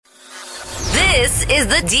This is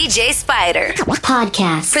the DJ Spider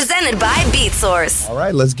Podcast, presented by BeatSource. All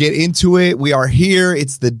right, let's get into it. We are here.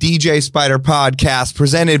 It's the DJ Spider Podcast,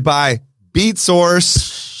 presented by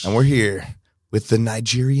BeatSource. And we're here with the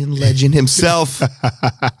Nigerian legend himself,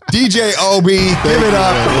 DJ Obi. Give it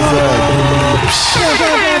up.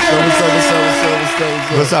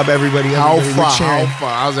 What's up, everybody? How far?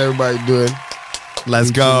 How's everybody doing?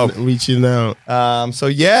 Let's go. Reaching out. So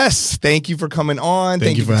yes, thank you for coming on.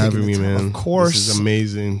 Thank you for having me, man. Of course. This is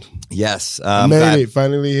amazing. Yes. Made it.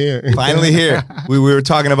 Finally here. Finally here. We were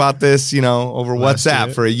talking about this, over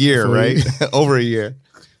WhatsApp for a year, right? Over a year.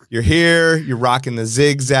 You're here. You're rocking the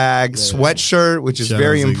Zigzag sweatshirt, which is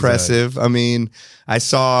very impressive. I mean, I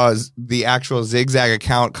saw the actual Zigzag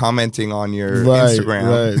account commenting on your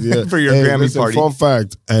Instagram for your Grammy party. Fun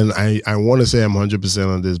fact, and I want to say I'm 100%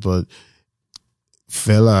 on this, but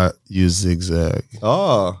Fela used Zigzag.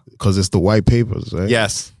 Oh. Because it's the white papers, right?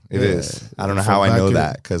 Yes, it is. I don't know how I know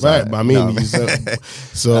that.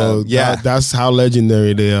 That's how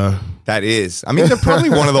legendary they are. That is. I mean, they're probably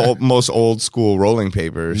one of the most old school rolling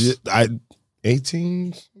papers.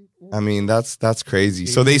 18? I mean, that's crazy.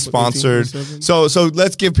 So they sponsored. So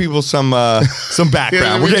let's give people some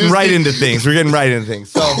background. We're getting right into things.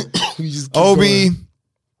 So Obi,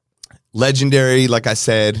 legendary, like I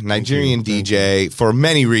said, Nigerian DJ for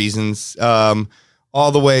many reasons.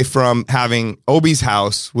 All the way from having Obi's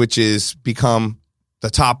House, which is become the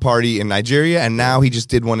top party in Nigeria, and now he just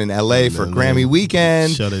did one in LA for Grammy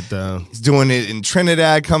weekend. Shut it down. He's doing it in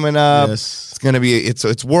Trinidad coming up. Yes. It's gonna be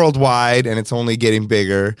it's worldwide, and it's only getting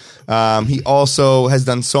bigger. He also has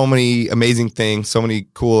done so many amazing things, so many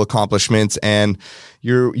cool accomplishments, and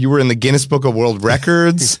you were in the Guinness Book of World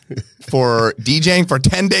Records for DJing for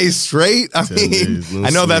 10 days straight. I mean, I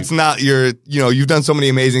know that's not you've done so many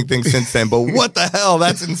amazing things since then, but what the hell?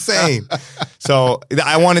 That's insane. So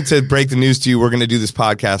I wanted to break the news to you. We're going to do this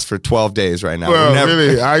podcast for 12 days right now. Well,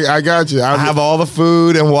 really, I got you. I have all the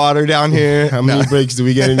food and water down here. How many breaks do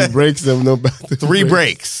we get? Any breaks? 3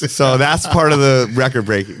 breaks. So that's part of the record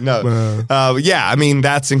breaking. No. I mean,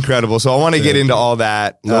 that's incredible. So I want to get into all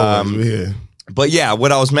that. But yeah,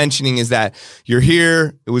 what I was mentioning is that you're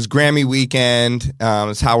here. It was Grammy weekend.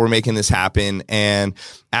 It's how we're making this happen. And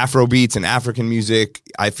Afro beats and African music,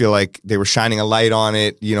 I feel like they were shining a light on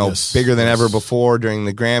it, bigger than ever before during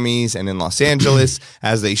the Grammys and in Los Angeles,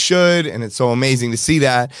 as they should. And it's so amazing to see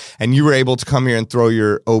that. And you were able to come here and throw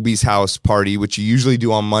your Obi's House party, which you usually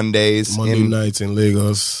do on Mondays. Monday nights in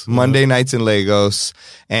Lagos.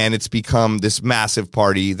 And it's become this massive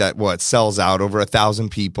party that sells out over 1,000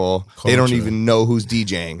 people. Culture. They don't even know who's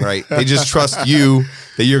DJing, right? They just trust you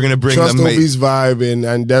that you're going to bring them. Trust Obi's vibe,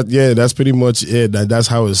 and that's pretty much it. That's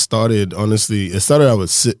how it started. Honestly, it started out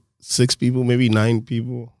with 6 people, maybe 9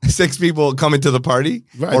 people. 6 people coming to the party,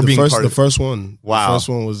 right? Or the first one. Wow, the first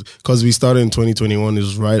one was because we started in 2021. It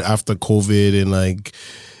was right after COVID, and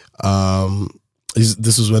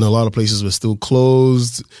this was when a lot of places were still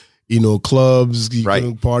closed. Clubs, you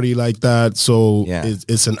couldn't party like that. So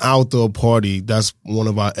it's an outdoor party. That's one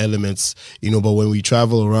of our elements, but when we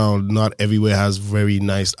travel around, not everywhere has very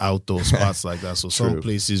nice outdoor spots like that. So some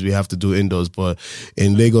places we have to do indoors, but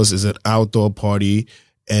in Lagos it's an outdoor party.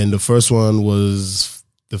 And the first one was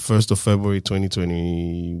the 1st of February,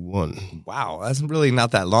 2021. Wow, that's really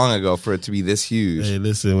not that long ago for it to be this huge. Hey,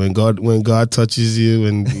 listen, when God touches you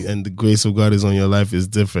and the grace of God is on your life, it's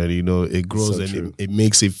different. It grows it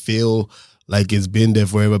makes it feel like it's been there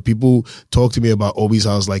forever. People talk to me about Obi's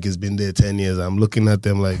House like it's been there 10 years. I'm looking at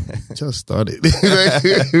them like, just started.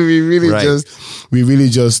 we really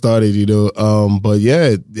just started. But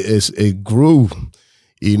yeah, it grew.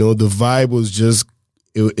 The vibe was just.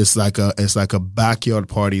 It's like a backyard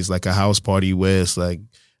party. It's like a house party where it's like,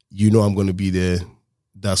 I'm going to be there.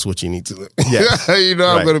 That's what you need to do. Yeah.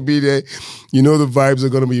 I'm going to be there. The vibes are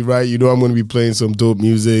going to be right. I'm going to be playing some dope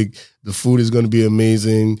music. The food is going to be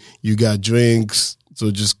amazing. You got drinks.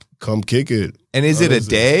 So just come kick it. And is it a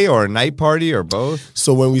day or a night party or both?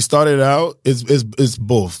 So when we started out, it's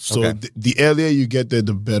both. So the earlier you get there,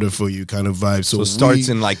 the better for you kind of vibe. So it starts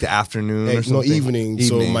in like the afternoon or something? No, evening.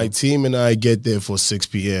 So my team and I get there for 6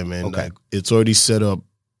 p.m. and it's already set up,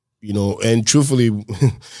 and truthfully,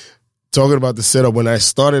 talking about the setup, when I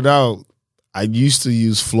started out, I used to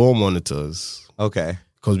use floor monitors. Okay.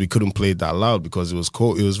 Because we couldn't play it that loud because it was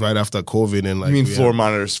it was right after COVID and you mean floor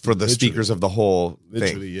monitors for the speakers of the whole thing?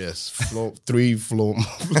 Literally, yes. 3 floor.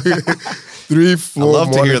 3 floor. I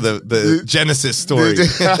love to hear the Genesis story.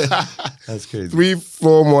 That's crazy. 3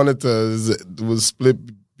 floor monitors was split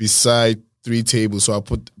beside 3 tables. So I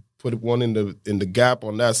put one in the gap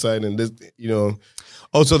on that side and this,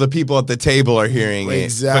 Oh, so the people at the table are hearing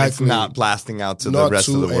Exactly. it, but it's not blasting out to the rest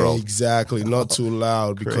of the world. Exactly, not too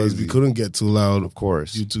loud because we couldn't get too loud, of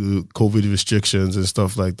course, due to COVID restrictions and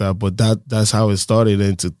stuff like that. But that's how it started.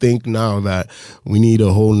 And to think now that we need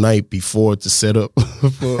a whole night before to set up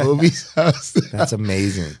for Obi's house. That's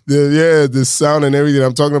amazing. The sound and everything.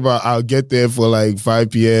 I'm talking about, I'll get there for like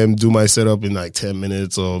 5 p.m., do my setup in like 10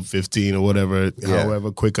 minutes or 15 or whatever,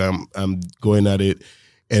 however quick I'm going at it,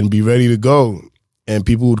 and be ready to go. And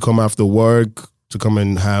people would come after work to come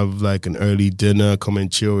and have like an early dinner, come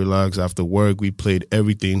and chill, relax after work. We played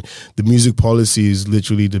everything. The music policy is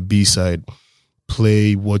literally the B-side.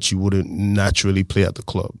 Play what you wouldn't naturally play at the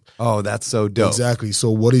club. Oh, that's so dope. Exactly.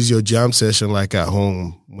 So what is your jam session like at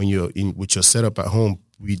home when you're with your setup at home?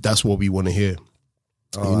 That's what we want to hear.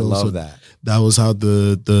 Oh, I love that. That was how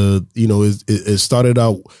it started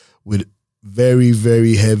out with very,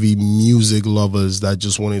 very heavy music lovers that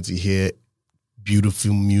just wanted to hear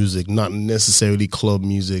beautiful music, not necessarily club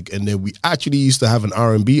music. And then we actually used to have an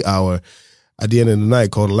R&B hour at the end of the night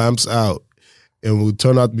called Lamps Out. And we would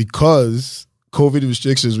turn out, because COVID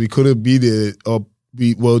restrictions, we couldn't be there,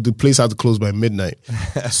 the place had to close by midnight.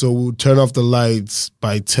 So we'll turn off the lights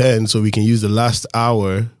by 10 so we can use the last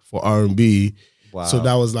hour for R&B. Wow. So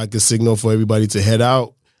that was like a signal for everybody to head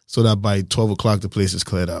out so that by 12 o'clock the place is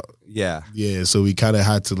cleared out. Yeah. Yeah, so we kind of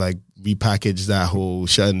had to like repackage that whole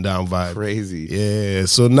shutting down vibe. Crazy. Yeah,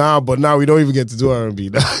 so now we don't even get to do R&B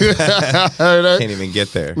now. Can't even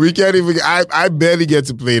get there. We can't even, I barely get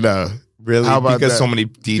to play now. Really? How about because that? so many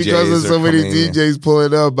DJs Because of so many DJs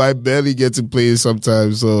pulling up, I barely get to play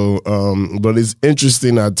sometimes. So, but it's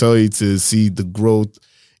interesting, I tell you, to see the growth.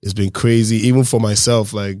 It's been crazy, even for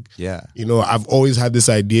myself. Like, I've always had this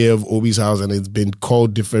idea of Obi's house, and it's been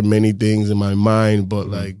called many things in my mind. But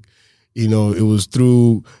it was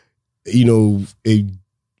through, a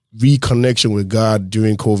reconnection with God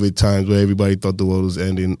during COVID times where everybody thought the world was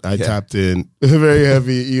ending. I tapped in very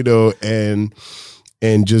heavy,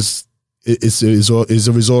 and just. It's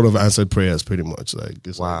a result of answered prayers, pretty much. Like,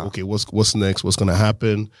 it's like, okay, what's next? What's gonna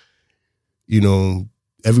happen?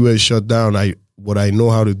 Everywhere is shut down. What I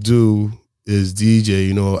know how to do is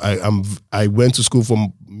DJ. I went to school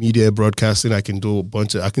for media broadcasting. I can do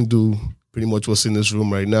pretty much what's in this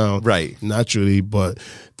room right now, right? Naturally, but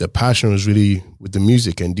the passion was really with the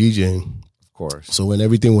music and DJing, of course. So when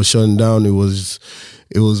everything was shutting down, it was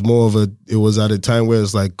at a time where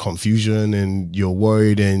it's like confusion and you're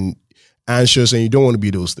worried and anxious, and you don't want to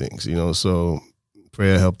be those things, so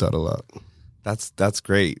prayer helped out a lot. That's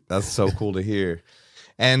great. That's so cool to hear.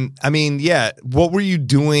 And I mean, what were you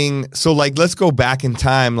doing? So like, let's go back in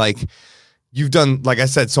time. Like, you've done, like I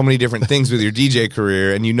said, so many different things with your DJ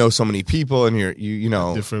career, and so many people, and you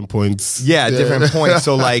know different points. Yeah, different points.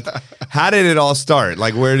 So like, how did it all start?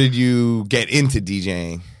 Like, where did you get into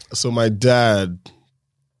DJing? So my dad,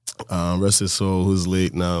 rest his soul, who's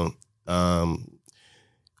late now,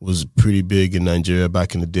 was pretty big in Nigeria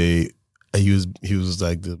back in the day. He was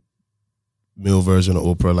like the male version of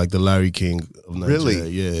Oprah, like the Larry King of Nigeria. Really?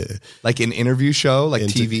 Yeah. Like an interview show, like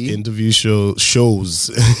TV? Interview shows,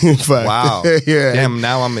 in fact. Wow. Yeah. Damn,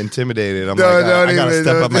 now I'm intimidated. I gotta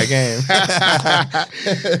step up my game.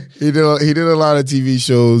 He did a lot of TV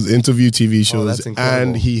shows, interview TV shows. That's incredible.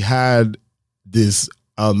 And he had this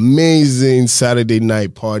amazing Saturday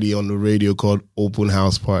night party on the radio called Open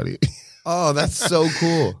House Party. Oh, that's so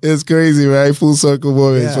cool. It's crazy, right? Full circle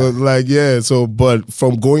moment. Yeah. So, but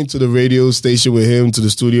from going to the radio station with him to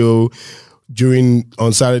the studio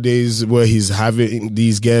on Saturdays where he's having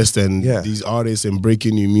these guests and these artists and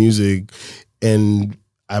breaking new music, and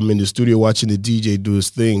I'm in the studio watching the DJ do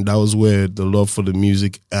his thing, that was where the love for the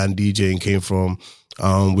music and DJing came from.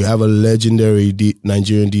 We have a legendary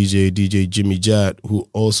Nigerian DJ Jimmy Jat, who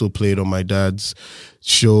also played on my dad's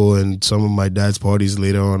show and some of my dad's parties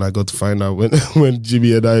later on. I got to find out when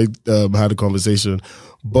Jimmy and I had a conversation.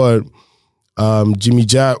 But Jimmy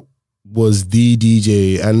Jat was the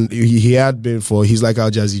DJ, and he had been he's like our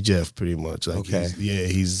Jazzy Jeff, pretty much. Like, okay.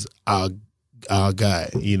 He's our guy,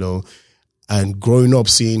 And growing up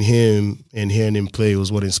seeing him and hearing him play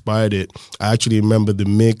was what inspired it. I actually remember the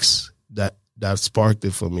mix that sparked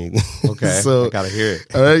it for me. Okay, so I gotta hear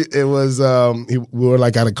it. All right, it was we were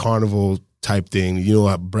like at a carnival type thing.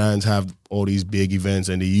 Brands have all these big events,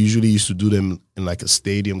 and they usually used to do them in like a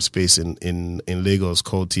stadium space in Lagos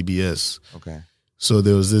called TBS. Okay. So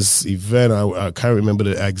there was this event, I can't remember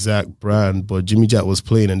the exact brand, but Jimmy Jat was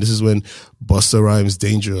playing, and this is when Busta Rhymes'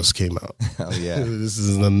 Dangerous came out. Oh yeah. This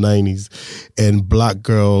is in the 90s, and Black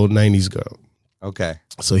Girl, 90s Girl. Okay.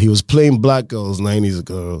 So he was playing Black Girl's 90s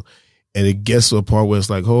Girl. And it gets to a part where it's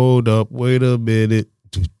like, hold up, wait a minute.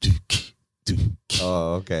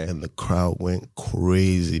 Oh, okay. And the crowd went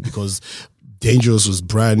crazy because Dangerous was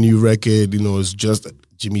brand new record. You know, it's just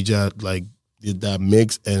Jimmy Jack like did that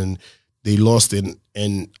mix and they lost it.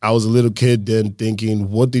 And I was a little kid then thinking,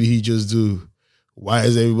 what did he just do? Why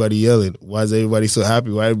is everybody yelling? Why is everybody so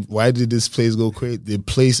happy? Why did this place go crazy? The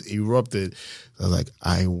place erupted. I was like,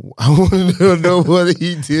 I want to know what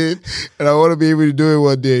he did, and I want to be able to do it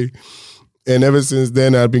one day. And ever since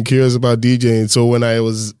then, I've been curious about DJing. So when I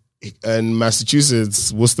was in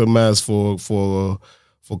Massachusetts, Worcester, Mass, for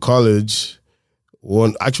college,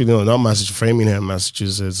 actually no, not Massachusetts, Framingham,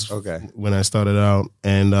 Massachusetts. Okay. When I started out,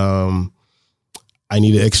 and I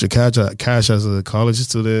needed extra cash as a college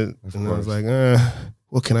student, and I was like,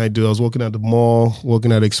 what can I do? I was working at the mall,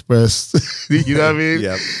 working at Express. You know what I mean?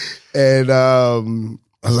 Yep. And I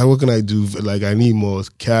was like, what can I do? Like, I need more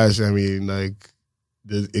cash. I mean, like,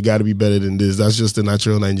 it got to be better than this. That's just the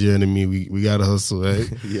natural Nigerian in me. We got to hustle, right?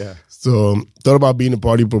 Yeah. So thought about being a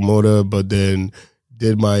party promoter, but then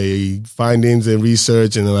did my findings and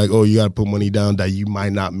research, and they're like, oh, you got to put money down that you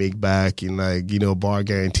might not make back, and like, you know, bar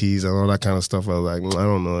guarantees and all that kind of stuff. I was like, I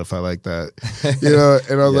don't know if I like that. You know,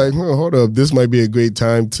 and I was like, hold up, this might be a great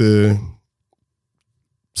time to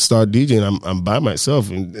start DJing. I'm by myself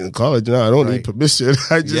in college now. I don't need permission.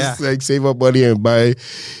 I just like save up money and buy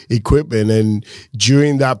equipment. And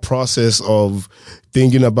during that process of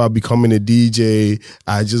thinking about becoming a DJ,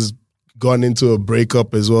 I just gone into a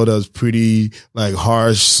breakup as well that was pretty like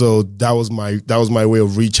harsh. So that was my way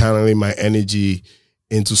of rechanneling my energy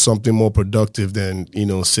into something more productive than, you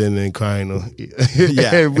know, sitting and crying.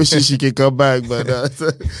 Wishing she could come back. But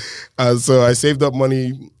so I saved up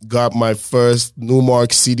money, got my first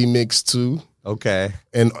Numark CD Mix 2. Okay.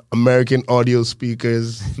 And American Audio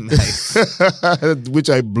speakers. Nice. Which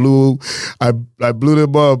I blew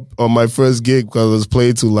them up on my first gig because it was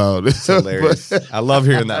played too loud. It's hilarious. I love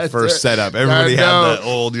hearing that first setup. Everybody had that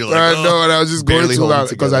old, you're like, I know, and I was just going too loud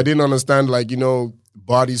because I didn't didn't understand, like, you know,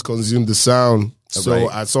 bodies consume the sound.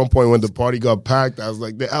 So at some point when the party got packed, I was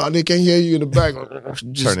like, they can hear you in the back.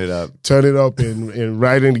 Just turn it up and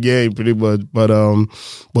right in the game pretty much. But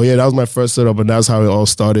yeah, that was my first setup, and that's how it all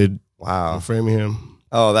started. Wow. In Framingham.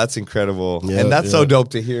 Oh, that's incredible. Yeah, and that's so dope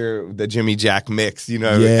to hear the Jimmy Jack mix, you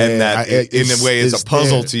know, and that in a way is a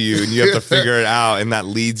puzzle to you, and you have to figure it out, and that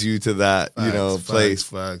leads you to that, you know, place.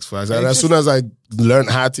 Facts. And as soon as I learned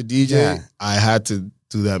how to DJ, I had to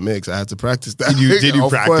do that mix. I had to practice that. Did you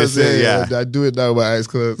practice it? Yeah. I do it now with my eyes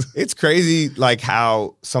closed. It's crazy, like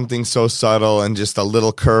how something so subtle and just a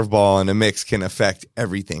little curveball in a mix can affect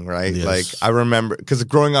everything, right? Yes. Like I remember, because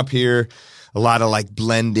growing up here, a lot of like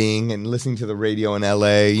blending and listening to the radio in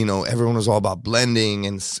LA, you know, everyone was all about blending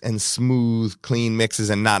and smooth, clean mixes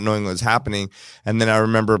and not knowing what was happening. And then I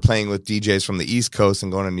remember playing with DJs from the East Coast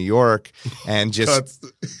and going to New York and just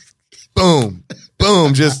boom,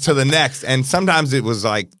 just to the next. And sometimes it was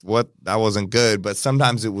like, that wasn't good, but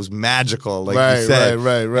sometimes it was magical, like you said.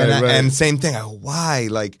 Right. And same thing, why?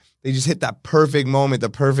 Like, they just hit that perfect moment, the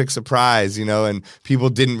perfect surprise, you know, and people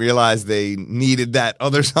didn't realize they needed that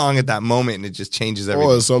other song at that moment, and it just changes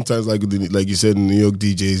everything. Or sometimes, like you said, New York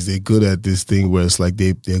DJs, they're good at this thing where it's like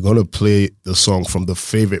they're going to play the song from the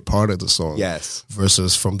favorite part of the song. Yes.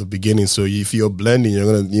 Versus from the beginning. So if you're blending, you're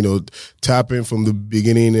going to, you know, tap in from the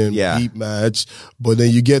beginning and beat match. But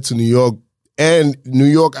then you get to New York, and New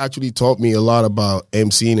York actually taught me a lot about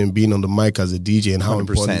emceeing and being on the mic as a DJ and how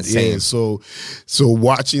important it is. So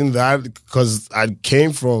watching that, because I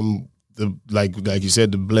came from the like you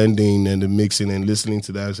said, the blending and the mixing and listening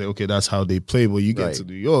to that, I say, okay, that's how they play. But you get to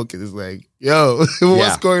New York, and it's like, yo,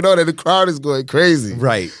 what's going on? And the crowd is going crazy.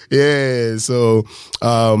 Right. Yeah. So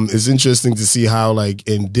it's interesting to see how, like,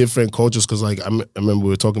 in different cultures, because like I remember we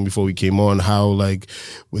were talking before we came on, how like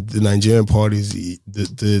with the Nigerian parties,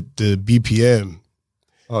 the BPM.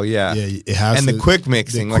 Oh yeah, it has, and the quick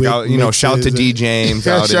mixing. Like, you know, shout to D James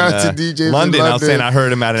out in London. I was saying I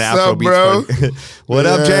heard him at an Afrobeats party. What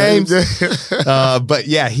up, James? But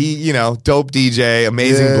yeah, he, you know, dope DJ,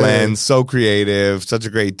 amazing blend, so creative, such a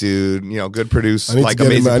great dude. You know, good producer, like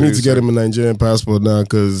amazing. I need to get him a Nigerian passport now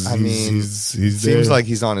because he's seems like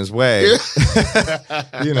he's on his way.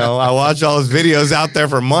 You know, I watch all his videos out there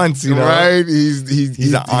for months. You know, right?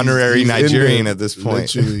 He's an honorary Nigerian at this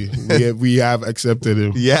point. Literally, we have accepted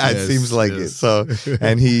him. Yeah, it seems like it. So,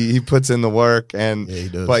 and he puts in the work, and he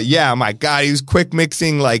does. But yeah, my God, he was quick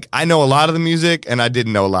mixing. Like, I know a lot of the music, and I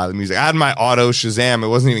didn't know a lot of the music. I had my auto Shazam. It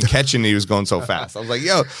wasn't even catching. He was going so fast. I was like,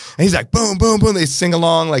 yo, and he's like, boom, boom, boom. They sing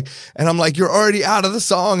along, like, and I'm like, you're already out of the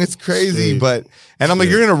song. It's crazy, and I'm like,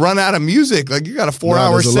 you're gonna run out of music. Like, you got a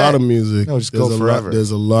 4-hour set. There's a lot of music. No, just go forever.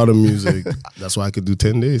 There's a lot of music. That's why I could do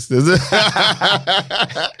 10 days.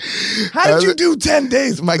 How did you do 10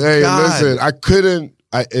 days? My God. Listen, I couldn't.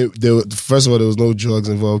 First of all, there was no drugs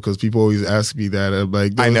involved because people always ask me that. I'm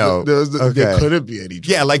like, I know. There couldn't be any drugs.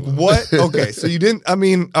 Yeah, like what? Okay, so you didn't, I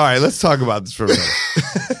mean, all right, let's talk about this for a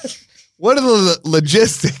minute. What are the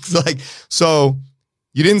logistics? Like, so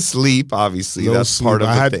you didn't sleep, obviously. No That's sleep. part of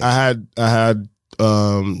the thing. I had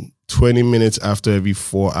 20 minutes after every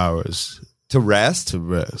 4 hours. To rest? To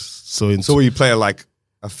rest. So you play like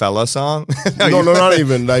a fella song? No, not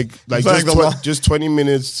even. Like just 20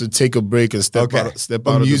 minutes to take a break and step out.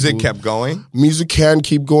 But music kept going? Music can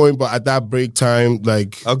keep going, but at that break time,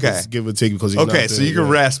 it's give or take because you're so you can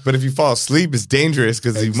rest, but if you fall asleep, it's dangerous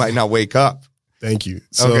because you might not wake up. Thank you.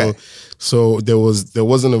 So there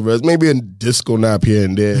wasn't a rest, maybe a disco nap here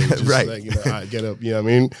and there. Just right. I get up, you know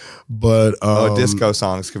what I mean? But disco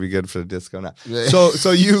songs could be good for the disco nap.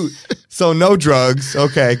 So no drugs.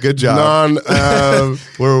 Okay, good job. None.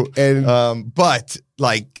 But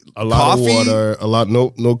like a lot coffee? of water,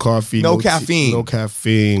 no coffee, no caffeine. No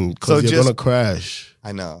caffeine because you're gonna crash.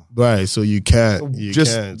 I know. Right, so you can't.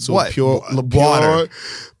 So what? Pure Water.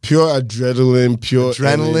 Pure adrenaline, pure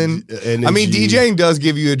energy. I mean, DJing does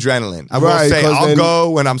give you adrenaline. I will say, I'll go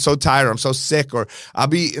when I'm so tired, I'm so sick, or I'll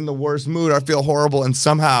be in the worst mood, I feel horrible, and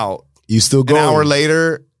somehow you still go. An hour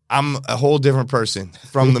later, I'm a whole different person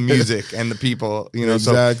from the music and the people,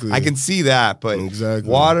 Exactly. So I can see that, but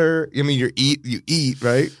water, I mean, you eat,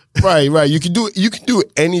 right? Right. You can do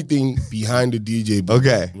anything behind the DJ booth.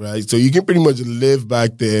 Okay. Right. So you can pretty much live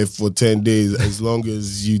back there for 10 days as long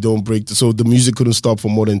as you don't break so the music couldn't stop for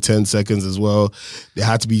more than 10 seconds as well. There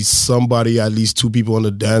had to be somebody, at least 2 people on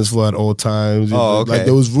the dance floor at all times. Oh, okay. Like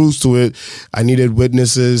there was rules to it. I needed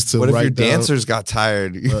witnesses to write down. What if your dancers got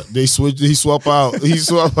tired? He swap out.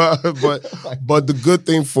 But the good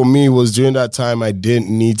thing for me was during that time I didn't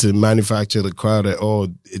need to manufacture the crowd at all.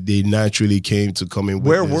 They naturally came to come in.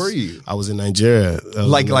 Where were you? I was in Nigeria.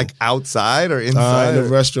 Like outside or inside? In a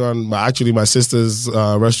restaurant. Actually, my sister's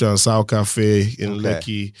restaurant, South Cafe in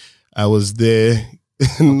Lekki. I was there.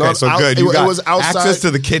 Good. You got it was outside. Access to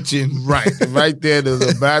the kitchen. Right there.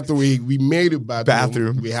 There's a bathroom. We made a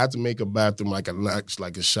bathroom. We had to make a bathroom like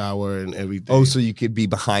a shower and everything. Oh, so you could be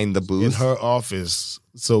behind the booth? In her office.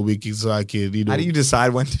 So I could, How do you decide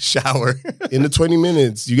when to shower? In the 20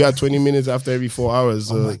 minutes. You got 20 minutes after every 4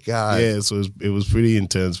 hours. Oh my God. Yeah, so it was pretty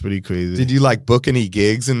intense, pretty crazy. Did you book any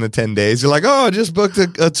gigs in the 10 days? You're like, I just booked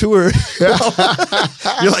a tour.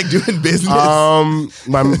 You're like doing business.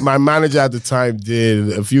 My manager at the time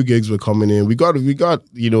did. A few gigs were coming in. We got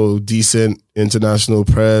decent international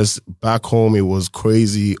press. Back home, it was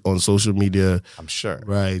crazy on social media. I'm sure.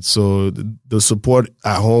 Right. So the support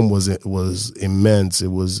at home was immense. It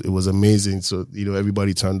was amazing. So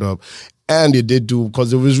everybody turned up, and it did do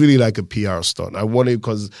because it was really like a PR stunt. I wanted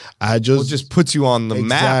because I had just puts you on the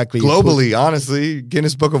map globally. Honestly,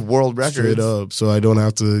 Guinness Book of World Records. Straight up. So I don't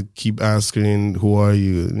have to keep asking who are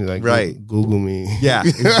you. Google me. Yeah,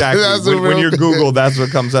 exactly. when you're Google, that's what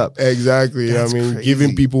comes up. Exactly. That's crazy.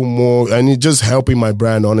 Giving people more and it just helping my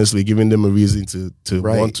brand. Honestly, giving them a reason to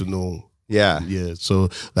want to know. Yeah. So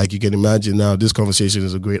you can imagine now, this conversation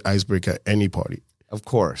is a great icebreaker at any party. Of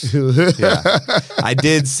course. Yeah. I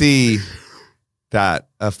did see that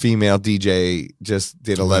a female DJ just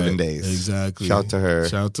did 11 days. Exactly. Shout to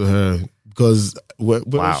her. Because where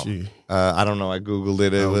is she? I don't know. I Googled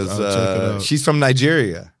it. I'll she's from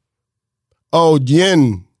Nigeria. Oh,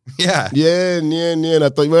 Yen. Yeah. Yen. I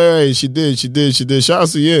thought, right, she did. Shout out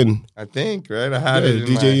to Yen. I think, right? I had it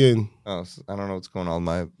in DJ Yen. Oh, I don't know what's going on with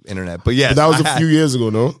my internet. But yes. But that was a few years ago,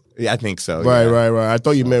 no? Yeah, I think so. Right. I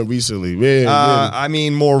thought you meant recently. Yeah. I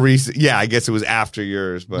mean, more recent. Yeah, I guess it was after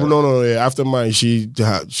yours. But no. Yeah, after mine.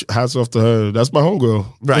 Hats off to her. That's my homegirl.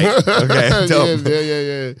 Right. Okay. Dope.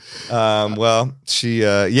 Yeah. Well, she.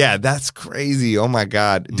 That's crazy. Oh my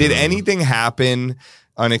God. Did anything happen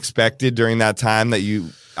unexpected during that time that you?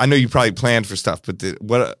 I know you probably planned for stuff, but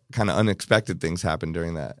what kind of unexpected things happened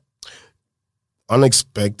during that?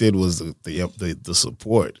 Unexpected was the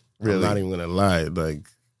support. Really? I'm not even gonna lie. Like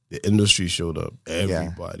the industry showed up.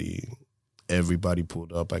 Everybody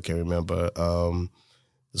pulled up. I can remember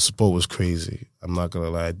the support was crazy. I'm not gonna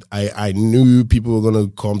lie. I knew people were gonna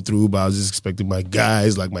come through, but I was just expecting my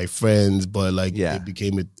guys, like my friends. But like, it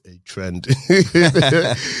became a trend.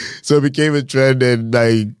 So it became a trend, and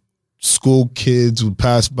like school kids would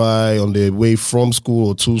pass by on their way from school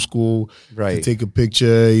or to school to take a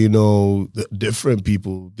picture. You know, different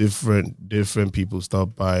people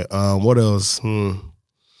stop by. What else?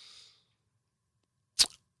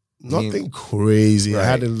 Nothing crazy. I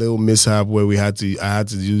had a little mishap where I had to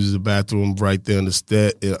use the bathroom right there on the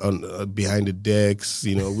stair, behind the decks,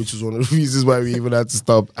 you know, which was one of the reasons why we even had to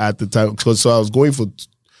stop at the time. So I was going for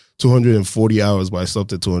 240 hours, but I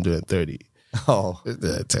stopped at 230. Oh,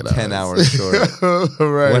 10 hours short.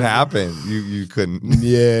 Right. What happened? You couldn't.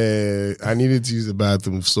 Yeah, I needed to use the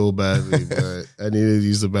bathroom so badly, but I needed to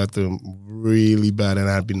use the bathroom really bad, and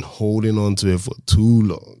I'd been holding on to it for too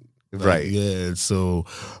long. Right. Yeah. So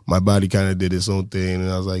my body kind of did its own thing, and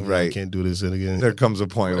I was like, I can't do this again. There comes a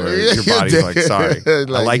point where your body's like, sorry, I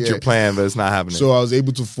liked your plan, but it's not happening. So I was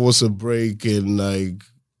able to force a break and like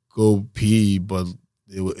go pee, but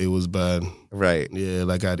it was bad. Right. Yeah.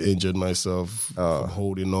 Like I'd injured myself from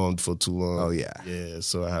holding on for too long. Oh yeah. Yeah.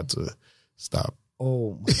 So I had to stop.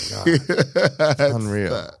 Oh my God.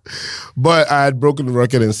 Unreal. But I had broken the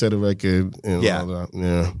record and set a record and all that.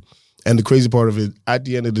 Yeah. And the crazy part of it, at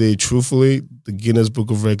the end of the day, truthfully, the Guinness Book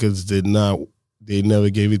of Records they never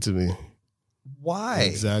gave it to me. Why?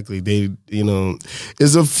 Exactly.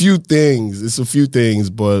 It's a few things,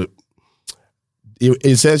 but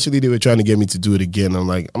essentially they were trying to get me to do it again. I'm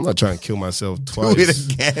like, I'm not trying to kill myself twice. Do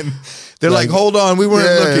it again. They're like, hold on, we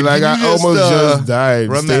weren't looking. Like I almost just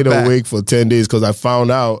died, stayed awake for 10 days because I found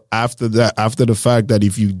out after the fact that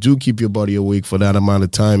if you do keep your body awake for that amount of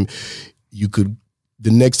time, the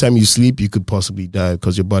next time you sleep, you could possibly die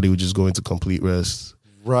because your body would just go into complete rest.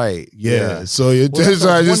 Right. Yeah. So I've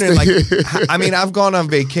gone on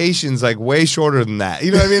vacations like way shorter than that.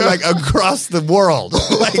 You know what I mean? Like across the world,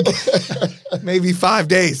 like maybe 5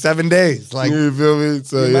 days, 7 days. Like you feel me?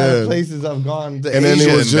 So the amount of places I've gone to and Asia then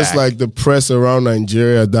it was just back. like the press around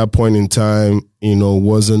Nigeria at that point in time,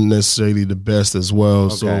 wasn't necessarily the best as well.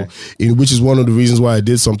 Okay. So, which is one of the reasons why I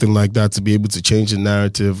did something like that, to be able to change the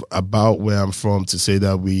narrative about where I'm from, to say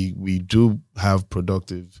that we do have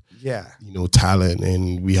productive, talent,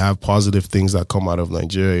 and we have positive things that come out of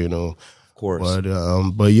Nigeria, Of course.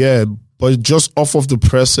 But just off of the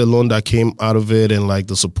press alone that came out of it, and like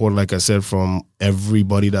the support, like I said, from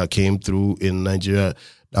everybody that came through in Nigeria,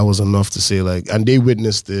 that was enough to say and they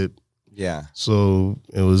witnessed it. Yeah. So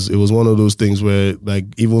it was one of those things where like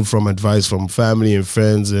even from advice from family and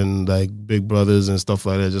friends and like big brothers and stuff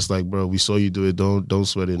like that, just like, bro, we saw you do it. Don't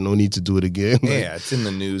sweat it. No need to do it again. Yeah, it's in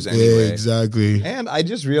the news anyway. Yeah, exactly. And I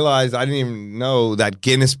just realized I didn't even know that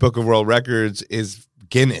Guinness Book of World Records is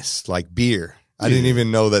Guinness, like beer. I didn't even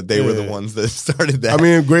know that they were the ones that started that. I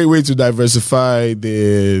mean, a great way to diversify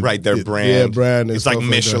their brand. Yeah, brand. And it's like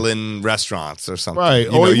Michelin restaurants or something. Right.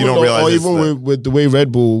 You don't realize. Or even with the way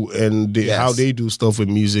Red Bull and how they do stuff with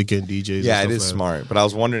music and DJs. Yeah, and it is smart. But I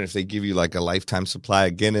was wondering if they give you like a lifetime supply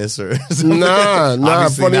of Guinness or something. Nah.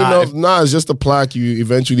 Funny enough, it's just a plaque you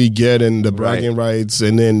eventually get and the bragging rights,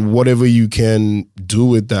 and then whatever you can do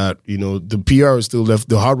with that. The PR is still left.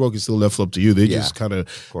 The hard work is still left up to you. They just kind of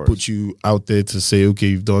put you out there to say, okay,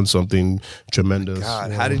 you've done something tremendous.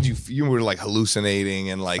 God, how did you were like hallucinating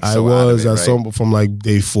and like I saw from like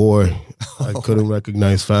day 4. I couldn't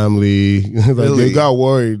recognize family. Really? They got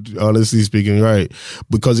worried, honestly speaking, right?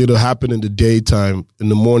 Because it'll happen in the daytime, in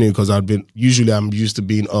the morning, because I'm used to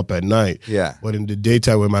being up at night. Yeah. But in the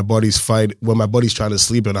daytime when my body's trying to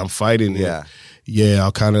sleep and I'm fighting it,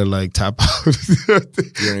 I'll kind of like tap out.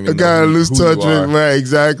 I kind of lose touch with, right?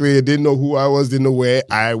 Exactly. I didn't know who I was, didn't know where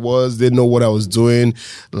I was, didn't know what I was doing.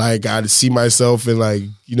 Like I'd see myself in like,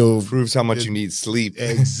 proves how much you need sleep.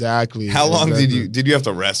 Exactly. How long did you have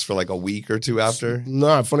to rest for like a week or two after?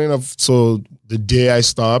 No, funny enough. So the day I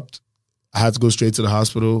stopped, I had to go straight to the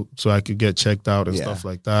hospital so I could get checked out and stuff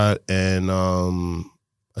like that. And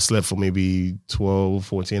I slept for maybe 12,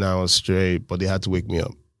 14 hours straight, but they had to wake me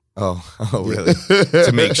up. Oh, really?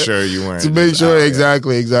 To make sure you weren't. To make sure,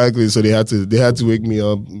 exactly. So they had to wake me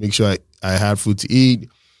up, make sure I had food to eat,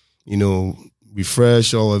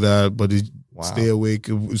 refresh, all of that, but stay awake.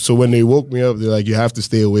 So when they woke me up, they're like, you have to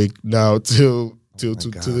stay awake now till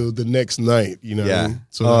the next night, Yeah.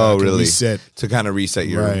 So really? Reset. To kind of reset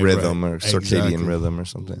your rhythm or circadian rhythm or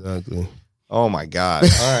something. Exactly. Oh my God. All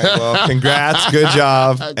right. Well, congrats. Good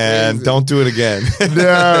job. And don't do it again.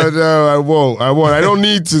 No, I won't. I don't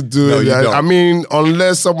need to do it. I mean,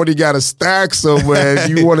 unless somebody got a stack somewhere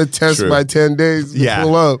and you want to test my 10 days to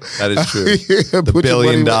pull up. That is true. The $1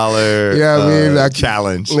 billion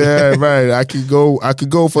challenge. Yeah, right. I could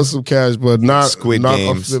go for some cash, but not Squid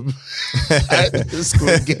Games.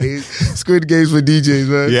 Squid Games for DJs,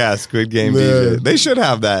 man. Yeah, Squid Game DJ. They should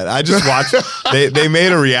have that. I just watched. They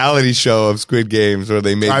made a reality show of Squid Games where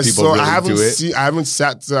they made people really do it. I haven't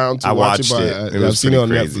sat down to watch it. I've seen it on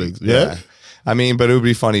Netflix. Yeah. I mean, but it would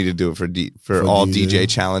be funny to do it for all DJ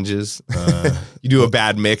challenges. You do a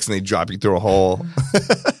bad mix and they drop you through a hole.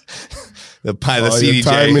 The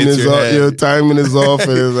CDJ hits your head. Your timing is off,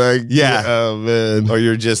 and it's like, oh man, or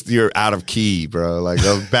you're out of key, bro. Like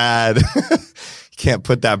a bad. Can't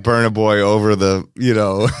put that Burna Boy over the,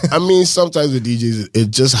 I mean, sometimes with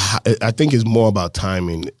DJs, I think it's more about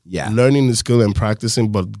timing. Yeah. Learning the skill and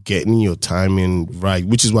practicing, but getting your timing right,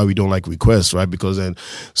 which is why we don't like requests, right? Because then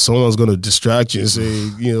someone's going to distract you and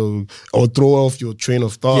say, or throw off your train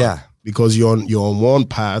of thought. Yeah. Because you're on one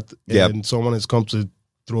path and someone has come to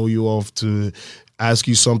throw you off to ask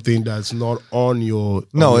you something that's not on your.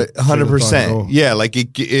 No, 100%. Yeah. Like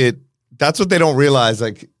it, that's what they don't realize.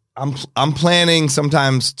 Like, I'm planning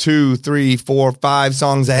sometimes 2, 3, 4, 5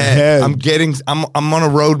 songs ahead. I'm on a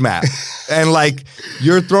roadmap, and like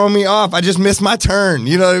you're throwing me off. I just missed my turn.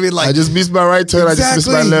 You know what I mean? Like I just missed my right turn. Exactly. I just missed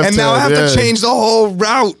my left turn. And now I have to change the whole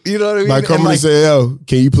route. You know what I mean? Like company say, "Yo,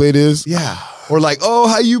 can you play this?" Yeah. Or like, "Oh,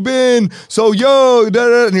 how you been?" So yo, da,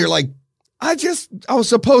 da. And you're like, I was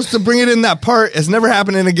supposed to bring it in that part. It's never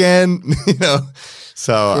happening again.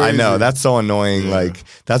 So crazy. I know that's so annoying. Yeah. Like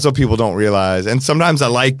that's what people don't realize. And sometimes I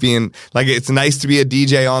like being like, it's nice to be a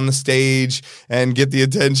DJ on the stage and get the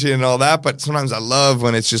attention and all that. But sometimes I love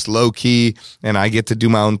when it's just low key and I get to do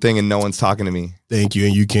my own thing and no one's talking to me. Thank you.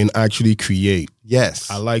 And you can actually create. Yes.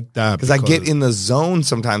 I like that. Because I get in the zone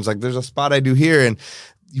sometimes. Like there's a spot I do here and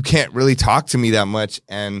you can't really talk to me that much.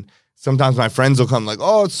 And sometimes my friends will come like,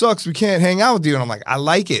 "Oh, it sucks. We can't hang out with you." And I'm like, I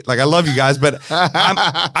like it. Like, I love you guys. But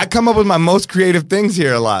I come up with my most creative things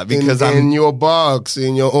here a lot because I'm in your box,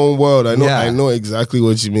 in your own world. I know exactly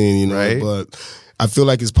what you mean, right? But I feel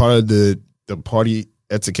like it's part of the party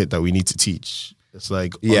etiquette that we need to teach. It's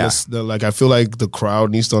like, I feel like the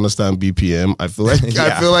crowd needs to understand BPM. I feel like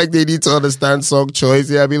I feel like they need to understand song choice.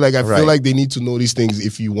 Yeah, I mean, like I feel like they need to know these things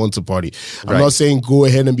if you want to party. I'm not saying go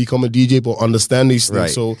ahead and become a DJ, but understand these things. Right.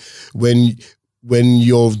 So when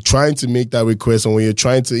you're trying to make that request, and when you're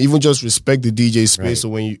trying to even just respect the DJ space, so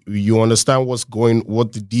when you understand what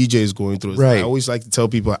the DJ is going through. I always like to tell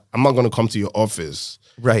people, I'm not going to come to your office.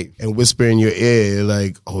 Right. And whisper in your ear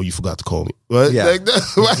like, "Oh, you forgot to call me." Right? Yeah. Like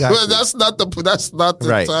exactly. That's not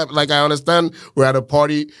the time. Like I understand we're at a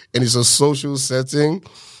party and it's a social setting,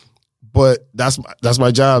 but that's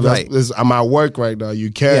my job. Right. I'm at work right now.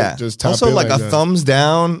 You can't just tap also in like a that. thumbs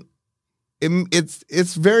down.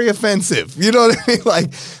 It's very offensive. You know what I mean?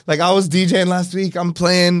 Like I was DJing last week. I'm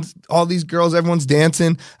playing all these girls. Everyone's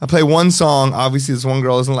dancing. I play one song. Obviously, this one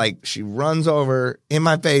girl isn't like, she runs over in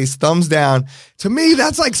my face, thumbs down. To me,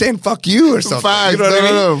 that's like saying "fuck you" or something. You know what I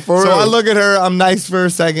mean? No, for real. I look at her. I'm nice for a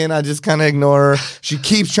second. I just kind of ignore her. She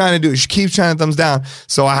keeps trying to do it. She keeps trying to thumbs down.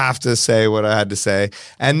 So I have to say what I had to say.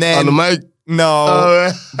 And then on the mic.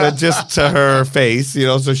 No, but just to her face,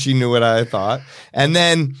 so she knew what I thought. And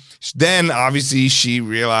then obviously she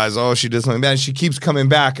realized, she did something bad. She keeps coming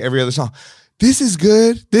back every other song. This is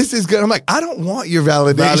good. This is good. I'm like, I don't want your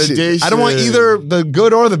validation. I don't want either the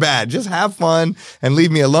good or the bad. Just have fun and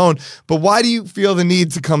leave me alone. But why do you feel the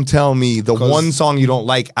need to come tell me the one song you don't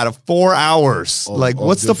like out of 4 hours?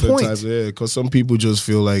 What's the point? Because some people just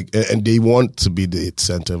feel like, and they want to be the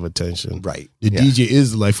center of attention. Right. The DJ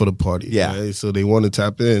is the life of the party. Yeah. Right? So they want to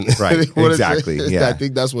tap in. Right. Exactly. Yeah. I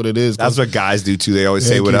think that's what it is. That's what guys do too. They always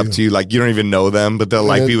say what up to you. Like you don't even know them, but they'll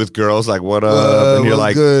like be with girls like, "What up?" And you're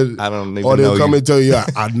like, good. I don't even know. Come and tell you,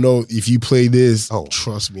 I know if you play this,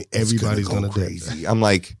 trust me, everybody's gonna go crazy. I'm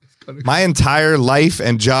like, my entire life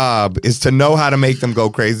and job is to know how to make them go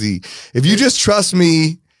crazy. If you just trust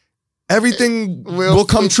me, everything will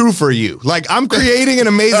come true for you. Like I'm creating an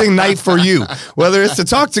amazing night for you. Whether it's to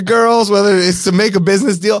talk to girls, whether it's to make a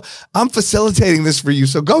business deal, I'm facilitating this for you.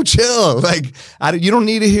 So go chill. Like you don't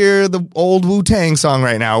need to hear the old Wu-Tang song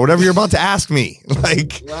right now, or whatever you're about to ask me.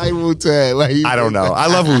 Like why Wu-Tang? I don't know. I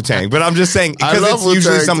love Wu-Tang, but I'm just saying because it's Wu-Tang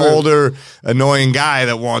usually some too. Older, annoying guy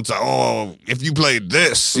that wants, if you played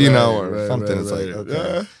this, or something. It's like,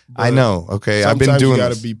 okay. Yeah. I know. Okay, I've been doing. You got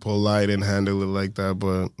this. to be polite and handle it like that,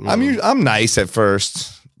 but I'm nice at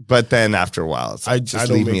first, But then after a while, it's like, just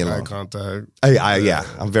leave me alone. Eye contact.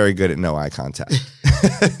 I'm very good at no eye contact.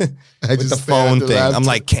 With the phone thing, I'm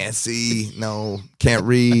like, can't see, no, can't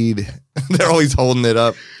read. They're always holding it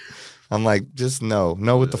up. I'm like, just no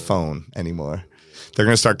with the phone anymore. They're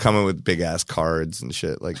gonna start coming with big ass cards and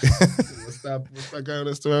shit. Like, what's that guy on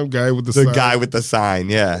Instagram? Guy with the sign. Guy with the sign.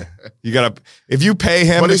 Yeah, you gotta if you pay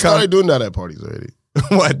him. But they started doing that at parties already.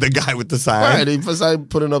 What, the guy with the sign? Right, they started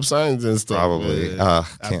putting up signs and stuff. Probably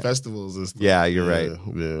at festivals and stuff. Yeah, you're right.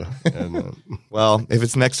 Yeah. And, well, if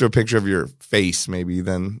it's next to a picture of your face, maybe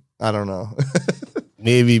then I don't know.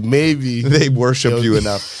 maybe they worship you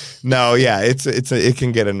enough. No, yeah, it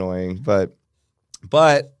can get annoying, but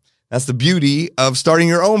that's the beauty of starting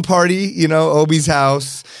your own party, you know, Obi's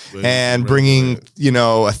House, and bringing, you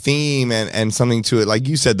know, a theme and something to it. Like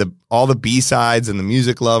you said, all the B-sides and the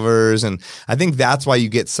music lovers. And I think that's why you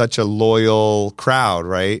get such a loyal crowd,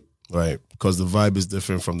 right? Right. Because the vibe is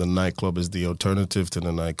different from the nightclub. It's the alternative to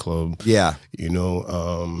the nightclub. Yeah. You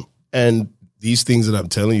know, and these things that I'm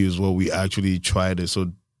telling you is what we actually try to. So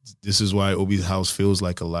this is why Obi's House feels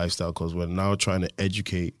like a lifestyle, because we're now trying to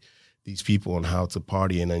educate these people on how to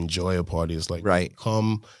party and enjoy a party. It's like, right,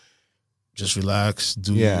 come, just relax,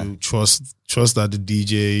 you trust that the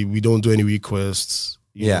DJ, we don't do any requests.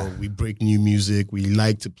 You know, we break new music. We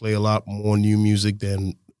like to play a lot more new music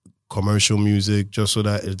than commercial music, just so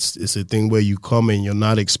that it's a thing where you come and you're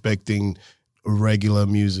not expecting regular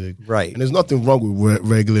music. Right. And there's nothing wrong with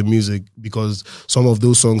regular music, because some of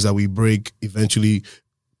those songs that we break eventually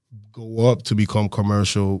go up to become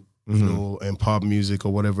commercial, you know, and pop music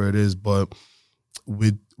or whatever it is. But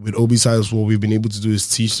with Obi's House, what we've been able to do is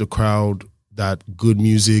teach the crowd that good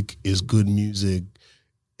music is good music,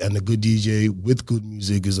 and a good DJ with good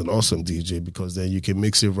music is an awesome DJ, because then you can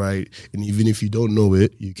mix it right. And even if you don't know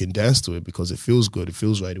it, you can dance to it because it feels good. It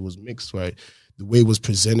feels right. It was mixed right. The way it was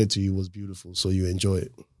presented to you was beautiful, so you enjoy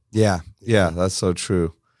it. Yeah, that's so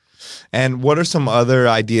true. And what are some other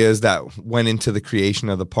ideas that went into the creation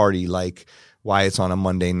of the party, like why it's on a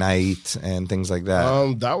Monday night and things like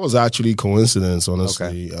that? That was actually coincidence,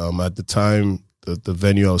 honestly. Okay. At the time, the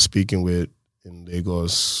venue I was speaking with in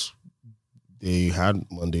Lagos, they had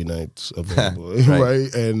Monday nights available,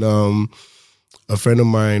 right? And a friend of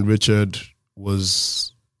mine, Richard,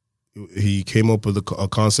 he came up with a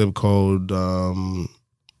concept called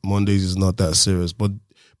Mondays is not that serious. But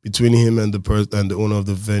between him and the owner of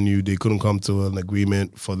the venue, they couldn't come to an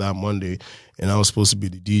agreement for that Monday, and I was supposed to be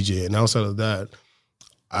the DJ. And outside of that,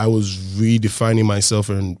 I was redefining myself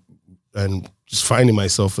and just finding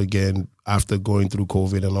myself again after going through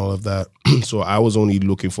COVID and all of that. So I was only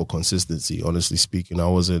looking for consistency, honestly speaking. I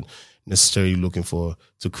wasn't necessarily looking to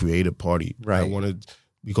create a party. Right. I wanted,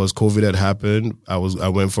 because COVID had happened, I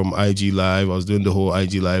went from IG Live. I was doing the whole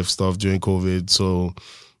IG Live stuff during COVID. So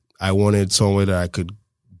I wanted somewhere that I could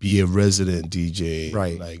be a resident DJ,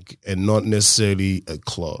 right? And not necessarily a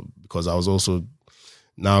club, because I was also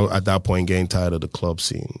now at that point getting tired of the club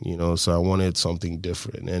scene, you know. So I wanted something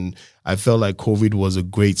different, and I felt like COVID was a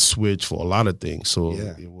great switch for a lot of things. So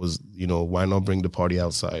it was, you know, why not bring the party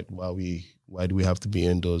outside? Why do we have to be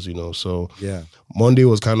indoors, you know? So Monday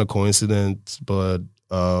was kind of coincidence, but it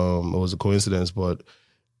was a coincidence, but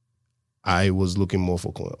I was looking more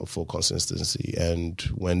for consistency. And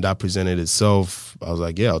when that presented itself, I was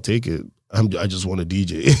like, yeah, I'll take it. I just want to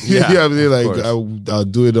DJ. Yeah, you know what I mean? Like, I'll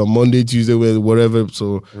do it on Monday, Tuesday, whatever.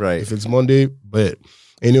 So if it's Monday, but,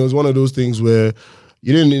 and it was one of those things where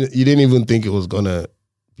you didn't even think it was gonna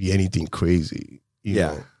be anything crazy. You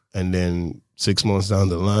know? And then 6 months down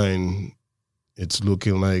the line, it's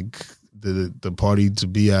looking like the party to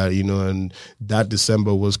be at, you know. And that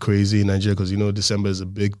December was crazy in Nigeria, because, you know, December is a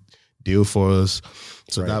big deal for us.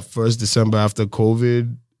 So that first December after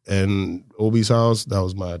COVID and Obi's House, that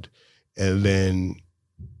was mad. And then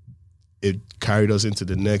it carried us into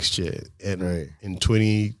the next year. And in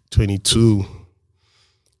 2022,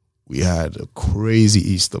 we had a crazy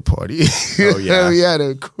Easter party. Oh, yeah. We had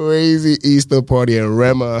a crazy Easter party, and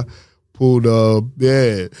Rema pulled up.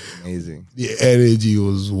 Yeah. Amazing. The energy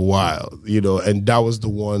was wild, you know, and that was the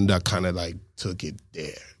one that kind of like took it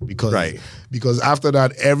there. Because after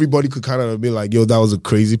that, everybody could kind of be like, yo, that was a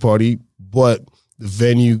crazy party. But the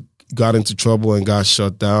venue got into trouble and got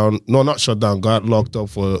shut down. No, not shut down, got locked up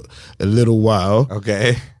for a little while.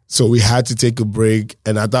 Okay. So we had to take a break.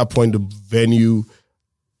 And at that point, the venue,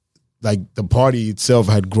 like the party itself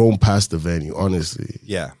had grown past the venue, honestly.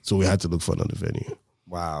 Yeah. So we had to look for another venue.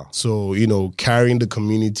 Wow. So, you know, carrying the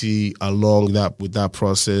community along with that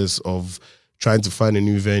process of trying to find a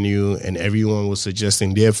new venue, and everyone was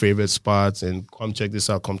suggesting their favorite spots and come check this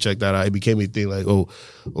out, come check that out. It became a thing like, oh,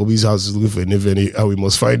 Obi's House is looking for a new venue and we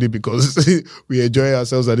must find it because we enjoy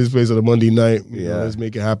ourselves at this place on a Monday night. You know, let's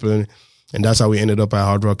make it happen. And that's how we ended up at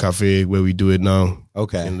Hard Rock Cafe where we do it now.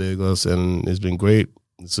 Okay. In Lagos, and it's been great.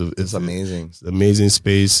 It's amazing. It's an amazing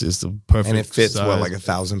space. It's the perfect and it fits size. What, like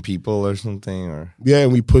 1,000 people or something, or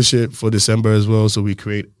and we push it for December as well. So we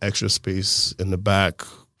create extra space in the back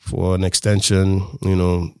for an extension. You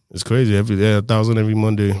know, it's crazy. Every day, 1,000 every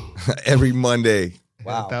Monday. Every Monday.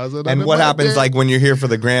 Wow. 1,000 and what happens like when you're here for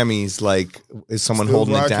the Grammys? Like, is someone still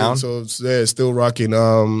holding rocking, it down? So it's still rocking.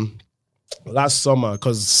 Last summer,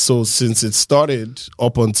 since it started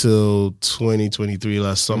up until 2023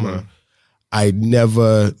 last summer, I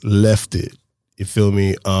never left it. You feel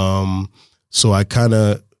me? So I kind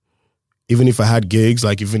of, even if I had gigs,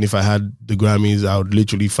 like even if I had the Grammys, I would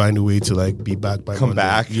literally find a way to like be back by Monday.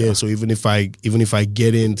 Back. Yeah. So even if I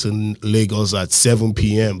get into Lagos at 7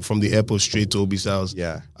 p.m. from the airport straight to Obi's house,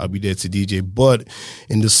 I'll be there to DJ. But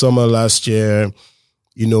in the summer last year,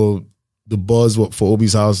 you know, the buzz for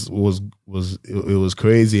Obi's house was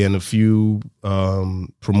crazy, and a few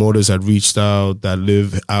promoters had reached out that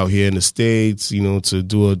live out here in the States, you know, to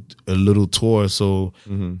do a little tour. So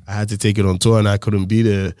I had to take it on tour, and I couldn't be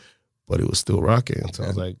there, but it was still rocking. So I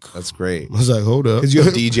was like, "That's great." I was like, "Hold up," because you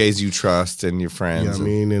have DJs you trust and your friends. Yeah, I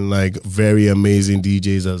mean, and like very amazing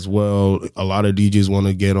DJs as well. A lot of DJs want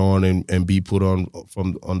to get on and be put on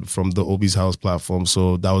from the Obi's house platform.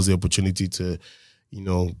 So that was the opportunity to, you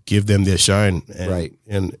know, give them their shine.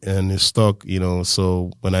 And it's stuck, you know.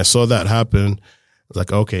 So when I saw that happen, I was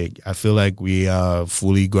like, okay, I feel like we are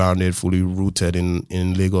fully grounded, fully rooted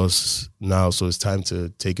in Lagos now. So it's time to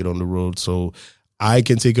take it on the road. So I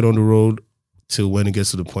can take it on the road till when it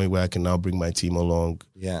gets to the point where I can now bring my team along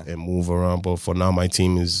and move around. But for now, my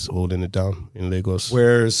team is holding it down in Lagos.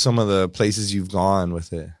 Where's some of the places you've gone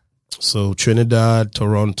with it? So Trinidad,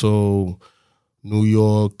 Toronto, New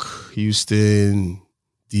York, Houston,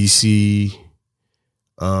 DC,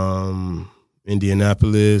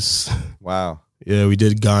 Indianapolis. Wow. Yeah, we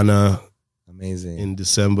did Ghana. Amazing. In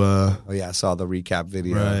December. Oh yeah, I saw the recap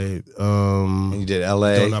video. Right. And you did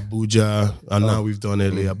LA. We've done Abuja. And now we've done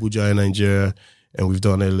LA. Abuja in Nigeria. And we've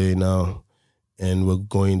done LA now. And we're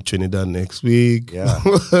going Trinidad next week. Yeah.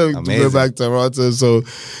 To go back to Toronto. So,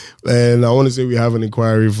 and I want to say we have an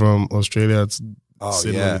inquiry from Australia. It's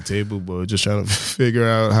sitting on the table, but we're just trying to figure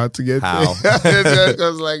out how to get there. I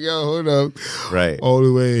was like, yo, hold up. Right. All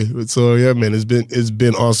the way. So yeah, man, it's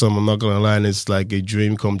been awesome. I'm not gonna lie, and it's like a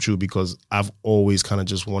dream come true because I've always kind of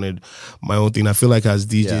just wanted my own thing. I feel like as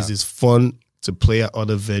DJs, it's fun to play at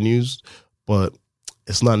other venues, but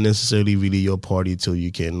it's not necessarily really your party till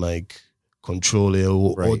you can like control it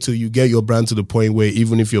or till you get your brand to the point where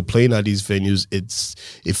even if you're playing at these venues,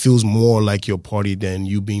 it feels more like your party than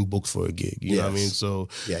you being booked for a gig. You know what I mean? So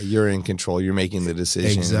yeah, you're in control. You're making the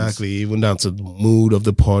decisions. Exactly. Even down to the mood of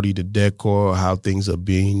the party, the decor, how things are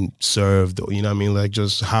being served. You know what I mean? Like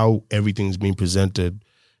just how everything's being presented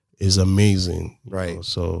is amazing. Right. Know?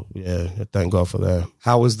 So yeah, thank God for that.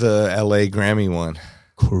 How was the LA Grammy one?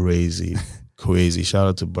 Crazy. Shout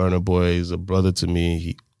out to Burna Boy. He's a brother to me.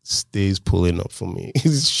 He stays pulling up for me.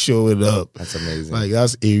 He's showing up. That's amazing. Like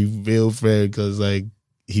that's a real friend because like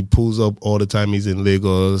he pulls up all the time. He's in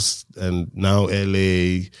Lagos and now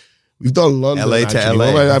LA. We've done London. LA actually. to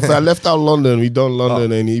LA. I left out London. We've done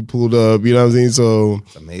London and he pulled up. You know what I'm saying? So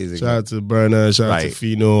it's amazing. Shout out to Burna. Shout out to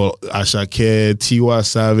Fino, Ashake, Tiwa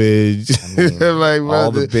Savage. Like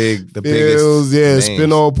all the biggest. Yeah,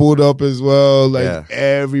 Spinall pulled up as well. Like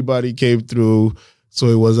everybody came through. So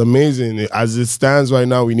it was amazing. As it stands right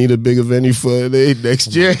now, we need a bigger venue for LA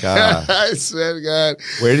next year. I swear to God.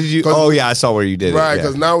 Where did you? Oh yeah, I saw where you did it. Right,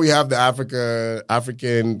 because now we have the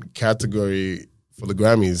African category for the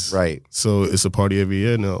Grammys. Right. So it's a party every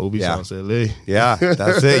year now. Obi's House LA. Yeah,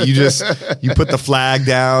 that's it. You put the flag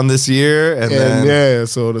down this year, and then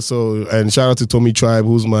So and shout out to Tommy Tribe,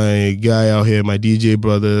 who's my guy out here, my DJ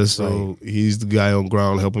brother. So he's the guy on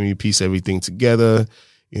ground helping me piece everything together.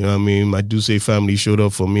 You know what I mean? My Duce family showed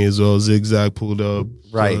up for me as well. Zigzag pulled up.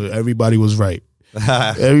 Right. So everybody was right.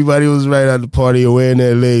 Everybody was right at the party. We're in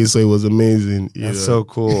LA, so it was amazing. That's so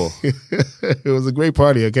cool. It was a great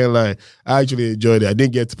party. I can't lie. I actually enjoyed it. I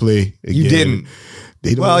didn't get to play again. You didn't?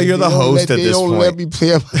 You're the host at this point. They don't let me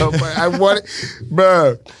play. I wanted,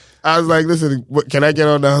 bro. I was like, listen, can I get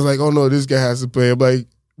on there? I was like, oh no, this guy has to play. I'm like,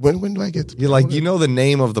 when do I get to play? You're like, you know the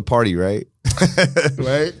name of the party, right?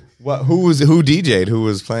 Right? What? Who DJ'd? Who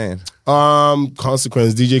was playing?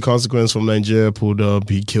 Consequence, DJ Consequence from Nigeria pulled up.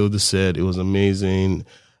 He killed the set. It was amazing.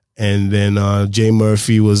 And then Jay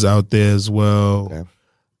Murphy was out there as well.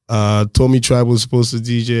 Okay. Tommy Tribe was supposed to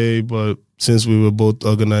DJ, but since we were both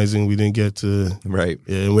organizing, we didn't get to. Right.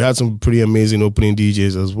 Yeah, and we had some pretty amazing opening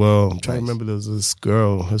DJs as well. I'm trying to remember, there was this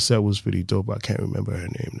girl. Her set was pretty dope. I can't remember her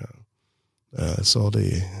name now. It's all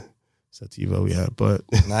the sativa we had, but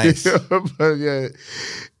nice. But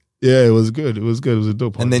yeah, it was good. It was good. It was a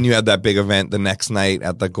dope party. And then you had that big event the next night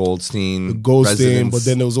at the Goldstein. But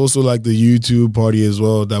then there was also like the YouTube party as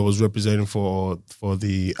well that was representing for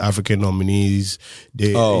the African nominees.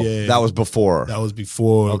 That was before. That was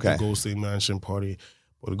before the Goldstein Mansion party.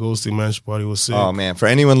 Well, the Goldstein Mansion party was sick. Oh man! For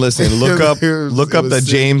anyone listening, look up the sick.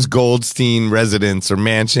 James Goldstein residence or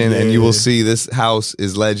mansion, and you will see this house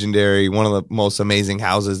is legendary. One of the most amazing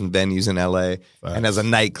houses and venues in LA, and has a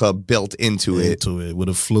nightclub built into it with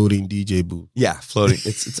a floating DJ booth. Yeah, floating.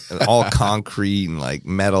 It's all concrete and like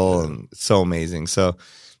metal, and it's so amazing. So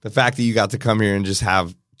the fact that you got to come here and just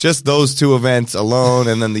have just those two events alone,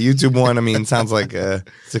 and then the YouTube one, I mean, sounds like a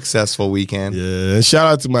successful weekend. Yeah, and shout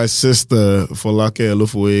out to my sister, Folake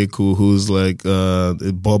Olufoyeku, who's like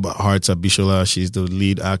Bob Hearts at Bishola. She's the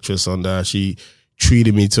lead actress on that. She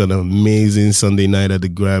treated me to an amazing Sunday night at the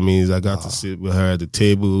Grammys. I got to sit with her at the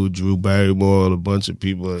table, Drew Barrymore, a bunch of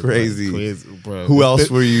people. Crazy bro. Who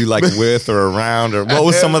else were you like with or around? Or what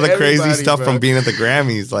was some of the crazy stuff from being at the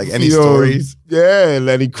Grammys? Like any stories? Yeah,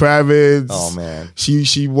 Lenny Kravitz. Oh man.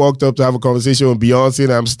 She walked up to have a conversation with Beyonce,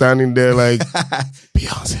 and I'm standing there like,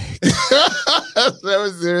 Beyonce. So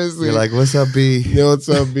seriously. You're like, what's up, B? Yeah, what's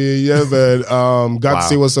up, B? Yeah, man. Got to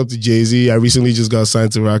say what's up to Jay-Z. I recently just got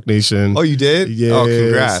signed to Rock Nation. Oh, you did? Yeah. Oh,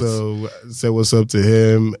 congrats. So said what's up to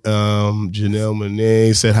him. Janelle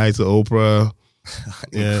Monáe said hi to Oprah.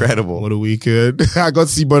 Incredible. What a weekend. I got to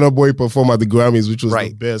see Burna Boy perform at the Grammys, which was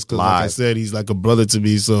the best because like I said, he's like a brother to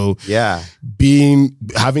me. So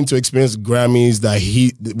having to experience Grammys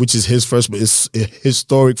which is his first, but it's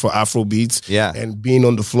historic for Afrobeats. Yeah. And being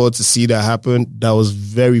on the floor to see that happen, that was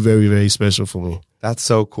very, very, very special for me. That's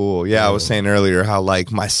so cool. Yeah, I was saying earlier how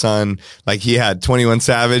like my son, like he had 21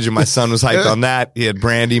 Savage and my son was hyped on that. He had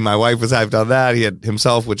Brandy, my wife was hyped on that. He had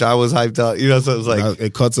himself, which I was hyped on. You know, so it was like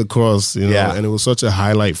it cuts across. You know, and it was such a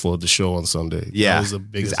highlight for the show on Sunday. Yeah, that was the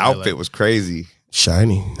biggest his outfit highlight. was crazy,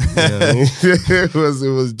 shiny. It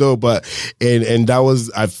was dope, but and that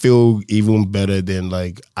was, I feel, even better than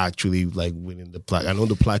like actually like winning the plaque. I know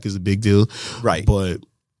the plaque is a big deal, right? But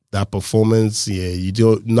that performance,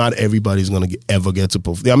 not everybody's gonna ever get to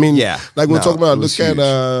perform. I mean, like we're talking about. Look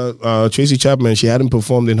at Tracy Chapman. She hadn't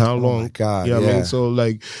performed in how long? Oh my God, I mean, so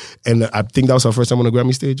like, and I think that was her first time on the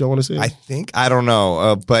Grammy stage. I want to say. I don't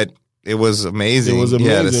know, but it was amazing. It was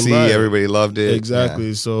amazing. Yeah, to see everybody loved it. Exactly.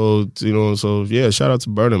 Yeah. So shout out to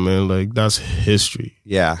Burna, man. Like that's history.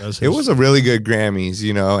 Yeah, it was a really good Grammys,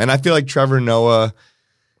 and I feel like Trevor Noah.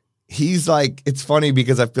 He's like, it's funny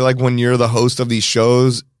because I feel like when you're the host of these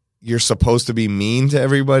shows, you're supposed to be mean to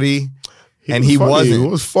everybody. He wasn't. It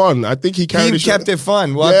was fun. I think he kept it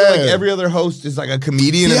fun. Well, I feel like every other host is like a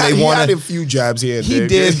comedian, and they want had a few jabs here. He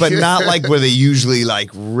did, but not like where they usually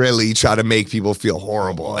like really try to make people feel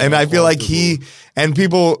horrible. And I feel like I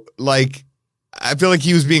feel like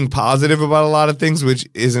he was being positive about a lot of things, which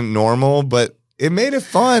isn't normal, but it made it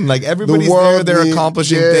fun. Like everybody's they're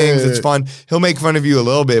accomplishing things. It's fun. He'll make fun of you a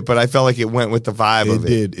little bit, but I felt like it went with the vibe of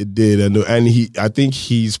it. It did. And I think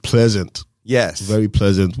he's pleasant. Yes. Very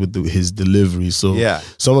pleasant with his delivery. So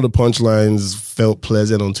some of the punchlines felt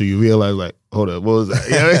pleasant until you realize, like, hold up, what was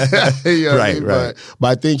that? Right. But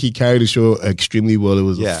I think he carried the show extremely well. It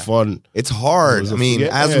was fun. It's hard.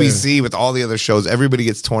 As we see with all the other shows, everybody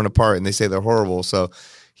gets torn apart and they say they're horrible. So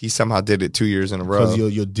he somehow did it 2 years in a row.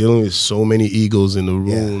 Because you're dealing with so many egos in the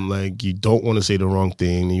room. Like, you don't want to say the wrong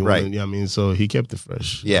thing. So he kept it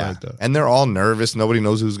fresh. Yeah. Like that. And they're all nervous. Nobody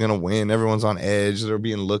knows who's going to win. Everyone's on edge. They're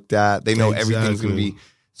being looked at. They know everything's going to be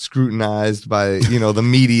scrutinized by, the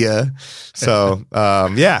media. So,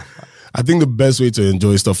 I think the best way to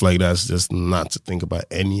enjoy stuff like that is just not to think about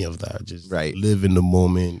any of that. Just live in the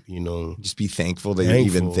moment, Just be thankful that you're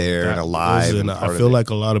even there and alive. And I feel like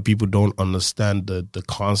a lot of people don't understand the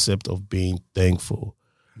concept of being thankful.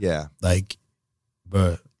 Yeah. Like,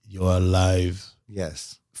 bro, you're alive.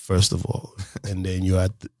 Yes. First of all. And then you're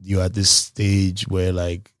at this stage where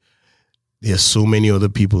like there's so many other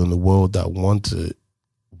people in the world that want to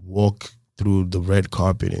walk through the red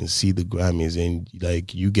carpet and see the Grammys, and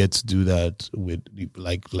like you get to do that with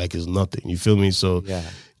like it's nothing. You feel me? So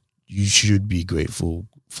you should be grateful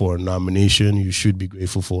for a nomination. You should be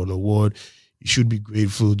grateful for an award. You should be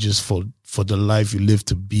grateful just for the life you live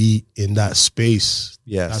to be in that space.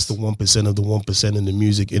 Yes. That's the 1% of the 1% in the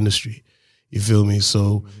music industry. You feel me?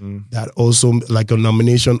 So that also, like, a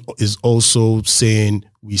nomination is also saying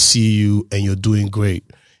we see you and you're doing great.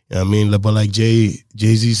 You know what I mean? But like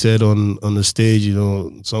Jay-Z said on the stage, you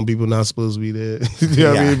know, some people not supposed to be there. You know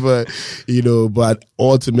what I mean? But, you know, but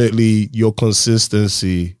ultimately your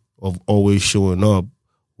consistency of always showing up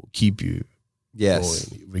will keep you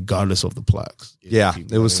going, regardless of the plaques.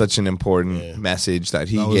 It was such an important message that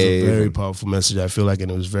he gave. That was a very powerful message, I feel like,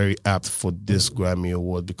 and it was very apt for this Grammy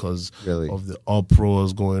Award because of the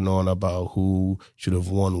uproars going on about who should have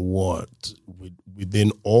won what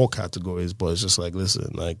within all categories. But it's just like,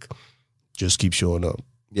 listen, like, just keep showing up.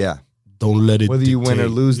 Yeah. Don't let it whether you win or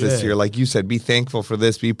lose this year, like you said, be thankful for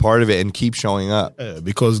this, be part of it, and keep showing up. Yeah,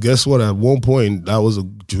 because guess what? At one point, that was a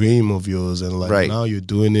dream of yours, and like now you're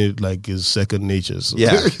doing it like it's second nature. So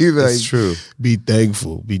like, that's true. Be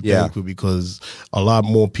thankful. Be thankful because a lot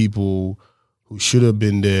more people who should have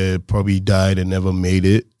been there probably died and never made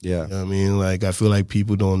it. Yeah, you know what I mean, like, I feel like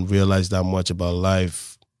people don't realize that much about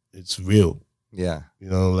life. It's real. Yeah,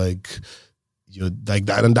 you know, like. You're like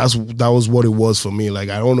that, and that was what it was for me. Like,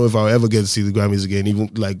 I don't know if I'll ever get to see the Grammys again, even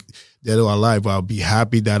like dead or alive. But I'll be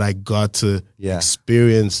happy that I got to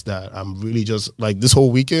experience that. I'm really just like, this whole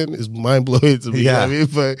weekend is mind blowing to me. Yeah, you know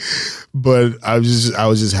what I mean? But I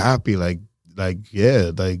was just happy. Like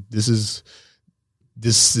this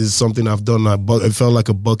is something I've done. It felt like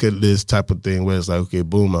a bucket list type of thing where it's like, okay,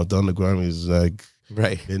 boom, I've done the Grammys. Like,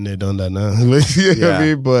 been there, done that now. You know what I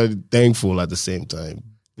mean? But thankful at the same time.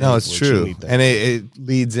 No, it's true. And it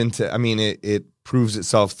leads into, I mean, it proves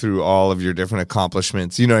itself through all of your different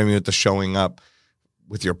accomplishments. You know what I mean? With the showing up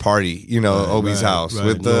with your party, you know, Obi's house,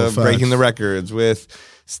 with the breaking the records, with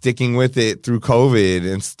sticking with it through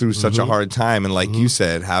COVID and through such a hard time. And like you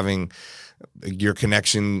said, having your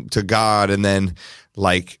connection to God and then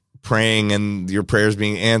like praying and your prayers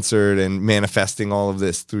being answered and manifesting all of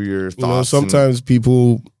this through your thoughts. You know, sometimes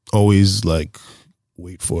people always like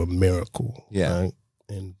wait for a miracle. Yeah. Right?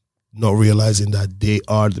 And not realizing that they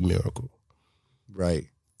are the miracle. Right.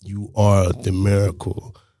 You are the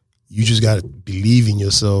miracle. You just got to believe in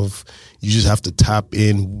yourself. You just have to tap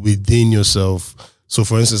in within yourself. So,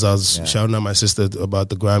 for instance, I was shouting at my sister about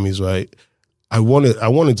the Grammys, right? I wanted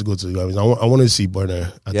to go to the Grammys. I wanted to see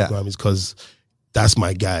Burna at the Grammys because that's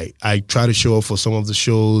my guy. I try to show up for some of the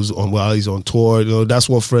shows while he's on tour. You know, that's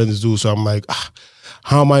what friends do. So I'm like,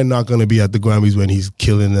 how am I not going to be at the Grammys when he's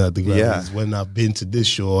killing it at the Grammys? Yeah. When I've been to this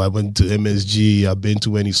show, I went to MSG, I've been to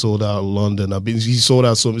when he sold out London, he sold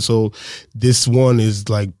out something. So this one is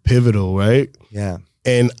like pivotal, right? Yeah.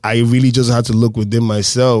 And I really just had to look within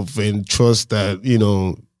myself and trust that, you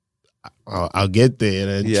know, I'll get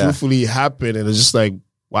there. And it truthfully happened. And it's just like,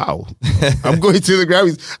 wow, I'm going to the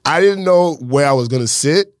Grammys. I didn't know where I was going to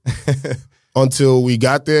sit. Until we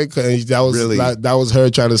got there, cause that was her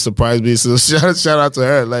trying to surprise me. So shout out to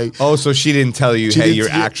her. Like, so she didn't tell you, hey, you're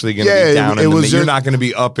actually going to be down in the you're not going to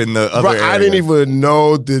be up in the other area. I didn't even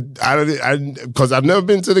know that. Because I've never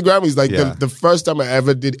been to the Grammys. Like the first time I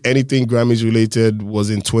ever did anything Grammys related was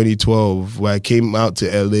in 2012, where I came out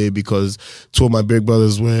to LA because two of my big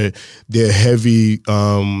brothers were they're heavy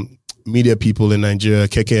media people in Nigeria,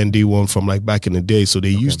 Keke and D1 from like back in the day. So they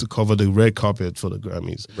used to cover the red carpet for the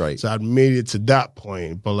Grammys. Right. So I'd made it to that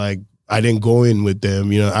point, but like I didn't go in with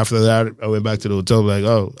them. You know, after that, I went back to the hotel like,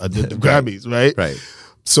 oh, I did the Grammys, right? Right.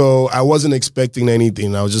 So I wasn't expecting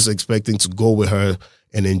anything. I was just expecting to go with her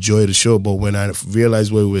and enjoy the show. But when I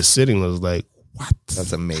realized where we were sitting, I was like, what?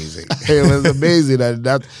 That's amazing. It was amazing.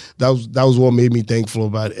 That was what made me thankful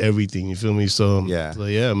about everything. You feel me? So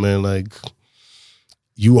yeah, man, like,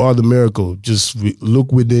 you are the miracle. Just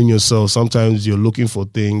look within yourself. Sometimes you're looking for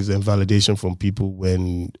things and validation from people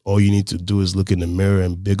when all you need to do is look in the mirror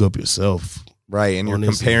and big up yourself. Right, and honestly,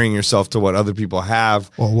 you're comparing yourself to what other people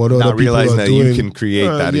have, or what other not realizing that doing. You can create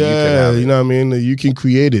that. Yeah, and you can have it. You know what I mean? You can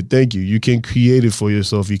create it. Thank you. You can create it for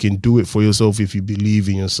yourself. You can do it for yourself if you believe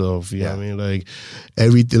in yourself. You know what I mean? Like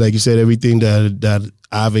everything, like you said, everything that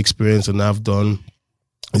I've experienced and I've done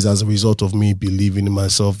is as a result of me believing in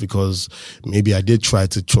myself, because maybe I did try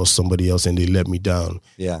to trust somebody else and they let me down.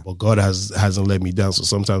 Yeah. But God hasn't let me down. So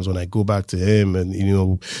sometimes when I go back to him, and you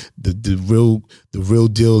know, the real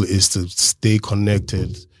deal is to stay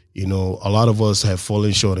connected. You know, a lot of us have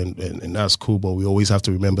fallen short and that's cool, but we always have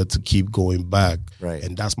to remember to keep going back. Right.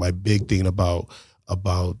 And that's my big thing about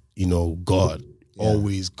you know, God. Yeah.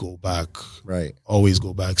 Always go back. Right. Always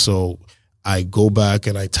go back. So I go back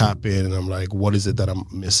and I tap in and I'm like, what is it that I'm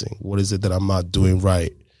missing? What is it that I'm not doing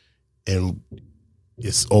right? And he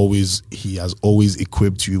has always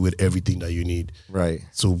equipped you with everything that you need. Right.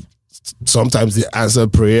 So sometimes the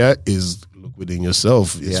answered prayer is look within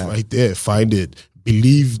yourself. It's right there. Find it.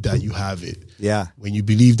 believe that you have it. Yeah. When you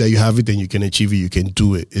believe that you have it, then you can achieve it, you can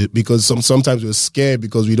do it. Because sometimes we're scared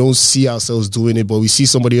because we don't see ourselves doing it, but we see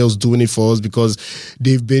somebody else doing it for us because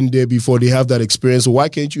they've been there before, they have that experience. So why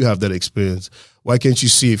can't you have that experience? Why can't you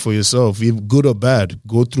see it for yourself? If good or bad,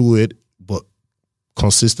 go through it, but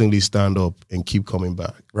consistently stand up and keep coming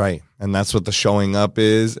back. Right. And that's what the showing up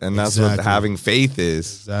is, and that's what the having faith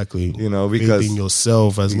is. Exactly. You know, because faith in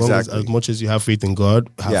yourself. As much as you have faith in God,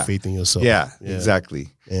 have faith in yourself. Yeah, exactly.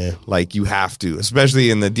 Yeah. Like you have to, especially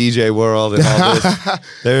in the DJ world and all this.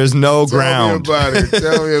 There's no ground. Tell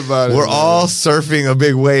me about it. We're all surfing a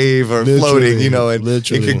big wave or floating, you know, and it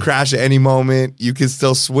can crash at any moment. You can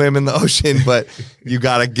still swim in the ocean, but you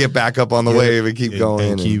got to get back up on the wave and keep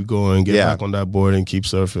going. And keep going. Get back on that board and keep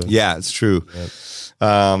surfing. Yeah, it's true. Yep.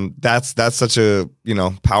 That's such a, you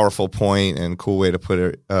know, powerful point and cool way to put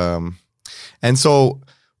it. And so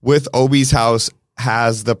with Obi's House,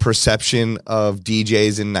 has the perception of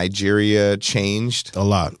DJs in Nigeria changed? A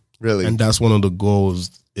lot. Really? And that's one of the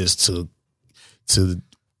goals, is to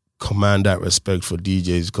command that respect for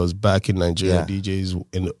DJs, because back in Nigeria, DJs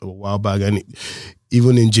a while back, and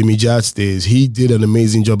even in Jimmy Jat's days, he did an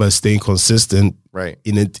amazing job at staying consistent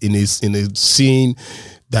in a scene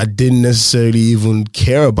that didn't necessarily even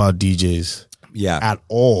care about DJs at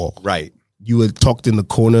all. Right. You were tucked in the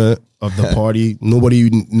corner of the party. Nobody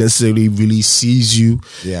necessarily really sees you.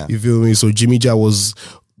 Yeah. You feel me? So Jimmy Jat was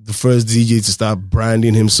the first DJ to start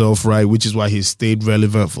branding himself right, which is why he stayed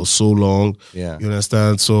relevant for so long. Yeah. You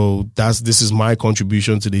understand? So this is my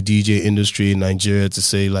contribution to the DJ industry in Nigeria, to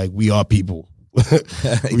say, like, we are people.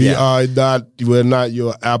 We're not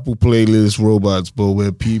your Apple playlist robots, but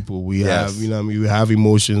we're people. We have, you know what I mean, we have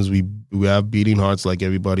emotions, we have beating hearts like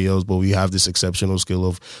everybody else, but we have this exceptional skill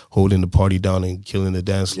of holding the party down and killing the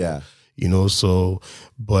dance floor. Yeah. You know, so,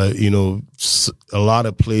 but, you know, a lot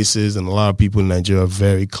of places and a lot of people in Nigeria are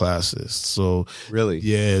very classist. So, really?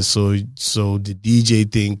 Yeah, so the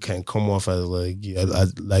DJ thing can come off as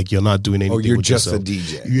like you're not doing anything. Oh, you're with just yourself. a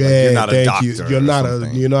DJ. Yeah, like you're not a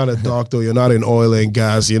doctor. You're not a doctor. You're not in oil and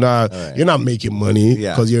gas. You're not making money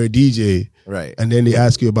because you're a DJ. Right. And then they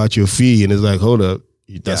ask you about your fee, and it's like, hold up.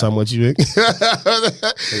 That's how much you make?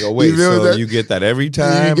 They go, wait, so you get that every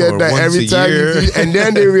time? You get that every time. And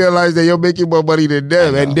then they realize that you're making more money than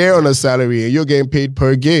them, and they're on a salary, and you're getting paid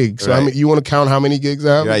per gig. So I mean, you want to count how many gigs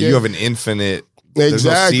I have? Yeah, you have an infinite. There's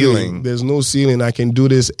no ceiling. There's no ceiling. I can do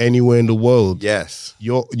this anywhere in the world. Yes.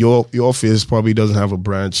 Your office probably doesn't have a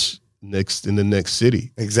branch in the next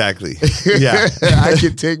city. Exactly. Yeah. I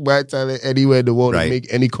can take my talent anywhere in the world and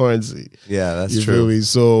make any currency. Yeah, that's you true. Feel me?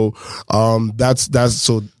 So that's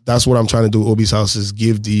what I'm trying to do. Obi's House is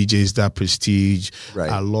give DJs that prestige,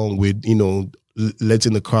 along with, you know,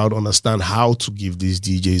 letting the crowd understand how to give these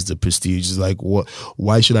DJs the prestige. It's like,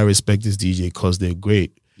 why should I respect this DJ? Because they're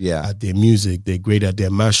great. Yeah. At their music, they're great at their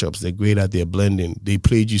mashups, they're great at their blending. They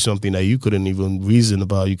played you something that you couldn't even reason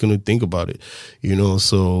about, you couldn't think about it, you know.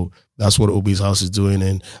 So that's what Obi's House is doing,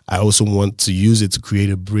 and I also want to use it to create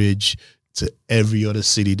a bridge to every other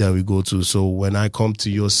city that we go to. So when I come to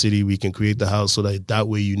your city, we can create the house so that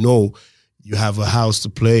way, you know, you have a house to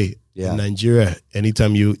play in Nigeria.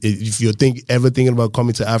 Anytime if you're ever thinking about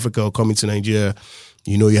coming to Africa or coming to Nigeria,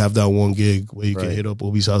 you know, you have that one gig where you can hit up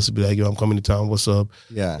Obi's House and be like, yo, I'm coming to town. What's up?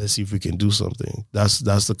 Yeah. Let's see if we can do something. That's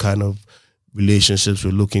the kind of relationships we're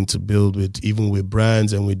looking to build even with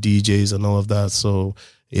brands and with DJs and all of that. So,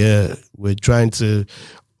 yeah, we're trying to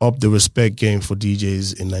up the respect game for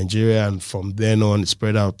DJs in Nigeria, and from then on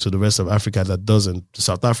spread out to the rest of Africa that doesn't. The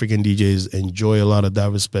South African DJs enjoy a lot of that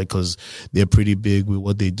respect because they're pretty big with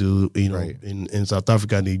what they do. You know, in South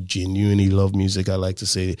Africa, they genuinely love music. I like to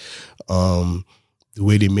say, the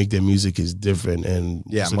way they make their music is different, and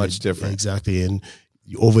much different. Exactly. And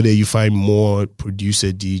over there, you find more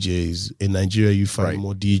producer DJs. In Nigeria, you find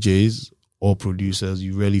more DJs or producers.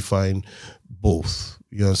 You rarely find both.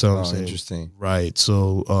 You know what I'm saying? Interesting. Right.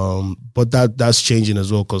 So, but that's changing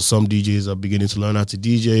as well, because some DJs are beginning to learn how to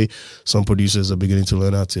DJ. Some producers are beginning to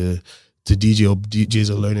learn how to DJ, or DJs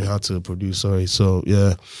are learning how to produce. Sorry. So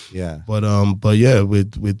yeah. But yeah,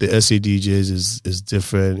 with the SA DJs is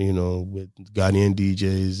different. You know, with Ghanaian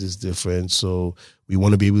DJs is different. So we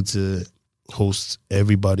want to be able to host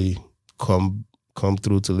everybody. Come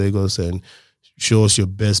through to Lagos and show us your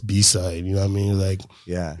best B-side. You know what I mean? Like,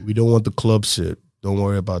 we don't want the club shit. Don't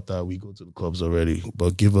worry about that. We go to the clubs already.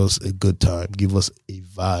 But give us a good time. Give us a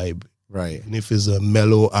vibe. Right. And if it's a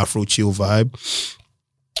mellow Afro chill vibe,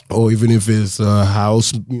 or even if it's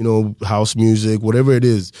house, you know, house music, whatever it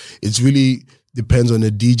is, it's really depends on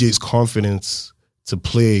the DJ's confidence to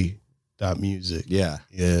play that music. Yeah.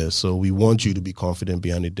 Yeah. So we want you to be confident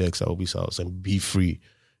behind the decks at Obi's house and be free.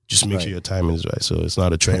 Just make sure your timing is right, so it's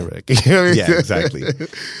not a train wreck. Yeah, exactly.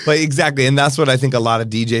 But exactly, and that's what I think a lot of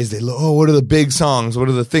DJs, they look, what are the big songs? What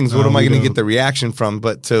are the things? What am I going to get the reaction from?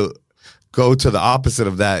 But to go to the opposite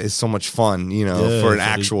of that is so much fun, for an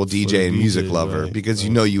actual DJ and music lover, because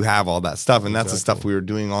you have all that stuff, and that's the stuff we were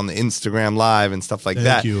doing on the Instagram Live and stuff like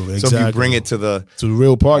that. Exactly. So if you bring it to the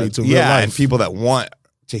real party, to real life. And people that want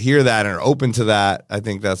to hear that and are open to that, I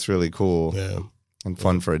think that's really cool. Yeah. And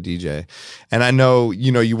fun for a DJ. And I know,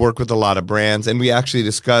 you work with a lot of brands, and we actually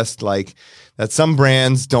discussed like that some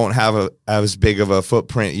brands don't have as big of a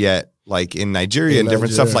footprint yet, like in Nigeria and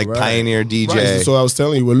different stuff like Pioneer DJ. Right. So I was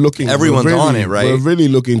telling you, everyone's on it, right? We're really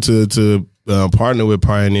looking to partner with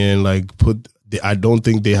Pioneer and like I don't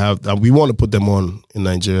think they have. We want to put them on in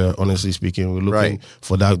Nigeria. Honestly speaking, we're looking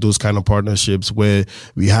for those kind of partnerships where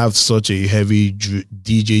we have such a heavy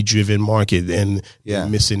DJ-driven market and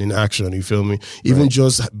missing in action. You feel me? Even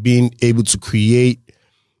just being able to create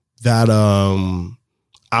that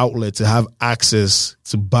outlet to have access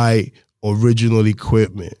to buy original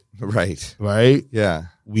equipment. Right. Yeah.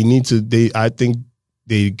 We need to. I think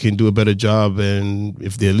they can do a better job, and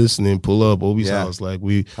if they're listening, pull up Obi's house. Like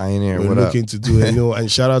Pioneer, we're looking to do it.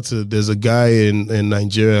 And shout out to, there's a guy in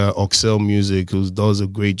Nigeria, Oxel Music, who does a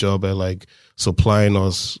great job at like supplying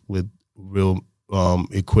us with real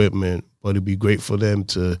equipment. But it'd be great for them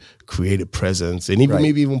to create a presence, and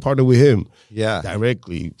maybe even partner with him,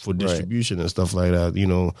 directly for distribution and stuff like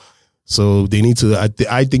that. So they need to.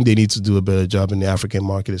 I think they need to do a better job in the African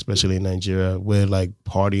market, especially in Nigeria, where like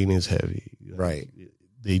partying is heavy. Right.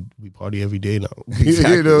 We party every day now.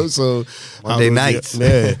 Exactly. So Monday nights.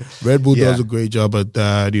 Yeah. Red Bull does a great job at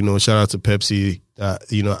that. Shout out to Pepsi.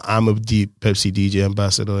 I'm a deep Pepsi DJ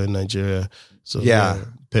ambassador in Nigeria. So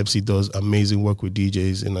Pepsi does amazing work with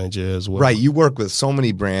DJs in Nigeria as well. Right. You work with so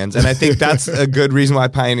many brands, and I think that's a good reason why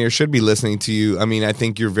Pioneer should be listening to you. I mean, I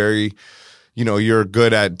think you're very, you're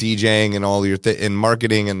good at DJing and all your in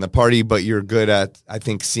marketing and the party, but you're good at, I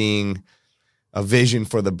think, seeing a vision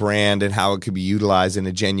for the brand and how it could be utilized in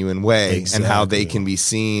a genuine way, and how they can be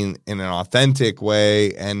seen in an authentic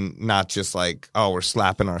way, and not just like, we're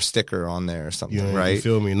slapping our sticker on there or something, right? You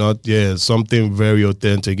feel me? Something very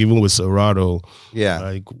authentic. Even with Serato,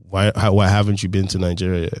 like why haven't you been to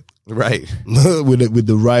Nigeria yet? Right. with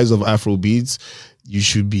the rise of Afro beats, you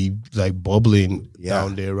should be like bubbling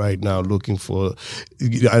down there right now, looking for,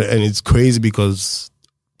 and it's crazy because.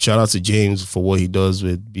 Shout out to James for what he does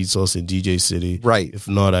with Beat Sauce in DJ City. Right. If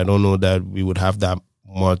not, I don't know that we would have that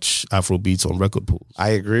much Afro beats on record pools. I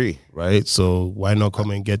agree. Right? So why not come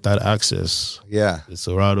and get that access? Yeah. With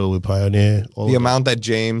Serato, with Pioneer. The amount that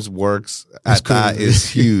James works at that is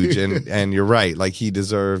huge. And you're right. Like, he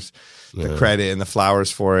deserves the credit and the flowers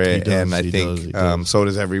for it. And I think so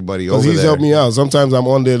does everybody over there. He's helped me out. Sometimes I'm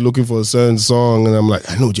on there looking for a certain song, and I'm like,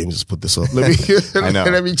 I know James has put this up. Let me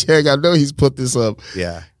check. I know he's put this up.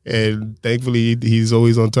 Yeah. And thankfully, he's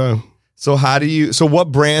always on time. So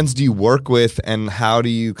what brands do you work with, and how do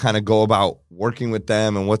you kind of go about working with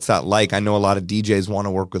them, and what's that like? I know a lot of DJs want to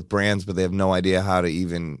work with brands, but they have no idea how to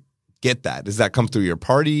even get that. Does that come through your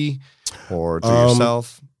party or through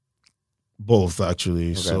yourself? Both,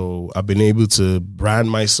 actually. Okay. So I've been able to brand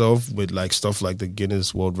myself with like stuff like the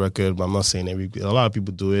Guinness World Record, but I'm not saying a lot of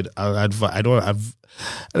people do it. I don't want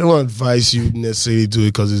to advise you necessarily do it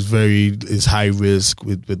because it's high risk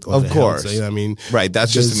with of course. Health. I mean, right.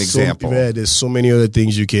 That's just an example. There's so many other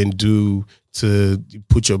things you can do to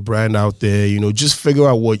put your brand out there. Just figure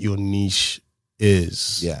out what your niche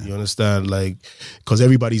is. Yeah, you understand? Like, because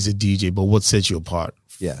everybody's a DJ, but what sets you apart?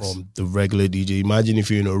 Yes. From the regular DJ. Imagine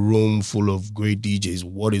if you're in a room full of great DJs,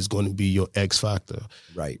 what is going to be your X factor?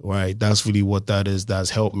 Right. That's really what that is.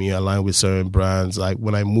 That's helped me align with certain brands. Like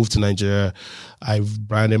when I moved to Nigeria, I've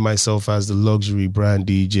branded myself as the luxury brand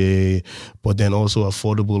DJ, but then also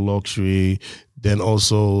affordable luxury. Then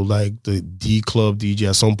also like the D Club DJ.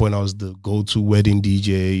 At some point I was the go-to wedding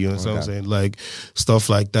DJ. You know what I'm saying? Like stuff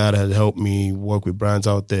like that has helped me work with brands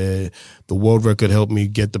out there. The World Record helped me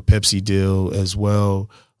get the Pepsi deal as well.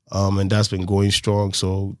 And that's been going strong.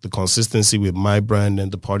 So the consistency with my brand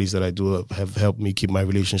and the parties that I do have helped me keep my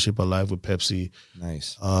relationship alive with Pepsi.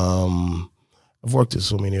 Nice. I've worked with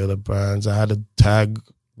so many other brands. I had a Tag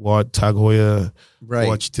Heuer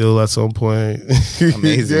watch still at some point.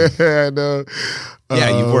 Amazing. Yeah, I know.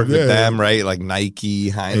 Yeah, you've worked with them, right? Like Nike,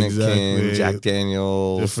 Heineken, Jack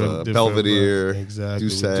Daniels, Belvedere,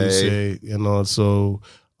 Douce. So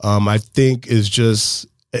I think it's just,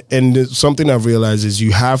 and something I've realized is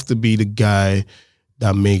you have to be the guy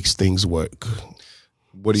that makes things work.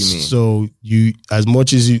 What do you mean? So you, as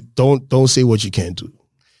much as you don't say what you can't do.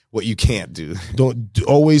 What you can't do. Don't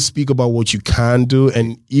always speak about what you can do,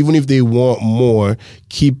 and even if they want more,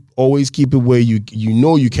 always keep it where you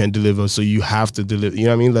know you can deliver. So you have to deliver. You know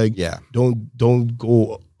what I mean? Like, don't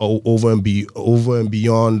go over and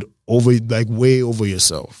beyond, like way over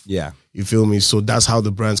yourself. Yeah, you feel me? So that's how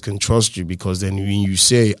the brands can trust you, because then when you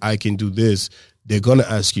say I can do this, they're gonna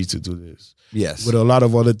ask you to do this. Yes, with a lot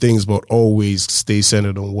of other things, but always stay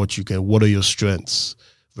centered on what you can. What are your strengths?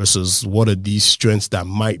 Versus what are these strengths that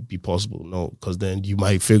might be possible? No, because then you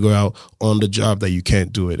might figure out on the job that you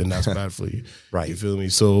can't do it, and that's bad for you. Right. You feel me?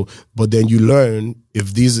 So, but then you learn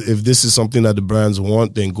if this is something that the brands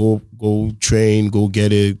want, then go train, go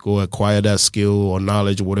get it, go acquire that skill or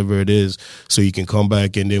knowledge or whatever it is, so you can come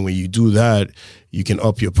back, and then when you do that, you can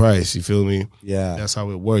up your price. You feel me? Yeah. That's how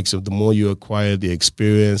it works. So the more you acquire the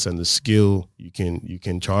experience and the skill, you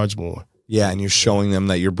can charge more. Yeah, and you're showing them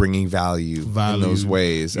that you're bringing value in those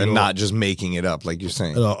ways and not just making it up like you're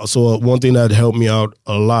saying. So one thing that helped me out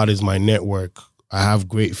a lot is my network. I have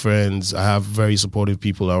great friends. I have very supportive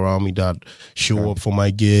people around me that show up for my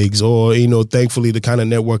gigs, or, thankfully the kind of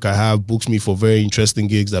network I have books me for very interesting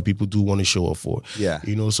gigs that people do want to show up for. Yeah.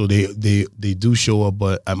 So they do show up,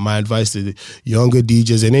 but my advice to the younger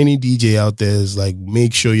DJs and any DJ out there is, like,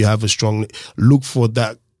 make sure you have a strong, look for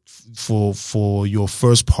that, for your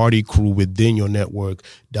first party crew within your network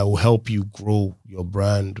that will help you grow your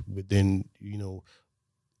brand within, your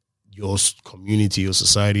community, your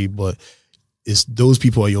society. But it's those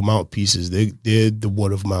people are your mouthpieces. They're the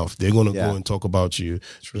word of mouth. They're gonna go and talk about you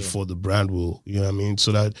before the brand will. You know what I mean?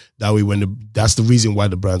 So that way, that's the reason why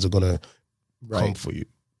the brands are gonna come for you.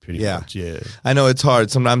 Pretty much. Yeah. I know it's hard.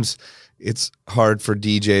 Sometimes it's hard for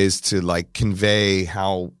DJs to, like, convey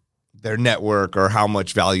how their network or how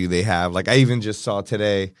much value they have. Like, I even just saw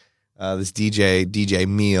today this DJ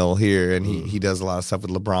Meal here, and he does a lot of stuff with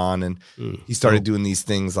LeBron, and he started doing these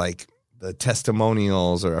things like the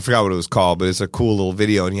testimonials, or I forgot what it was called, but it's a cool little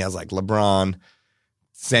video, and he has, like, LeBron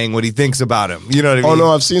saying what he thinks about him. You know what I mean? Oh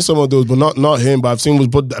no, I've seen some of those, but not him. But I've seen,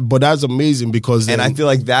 but that's amazing, because and I feel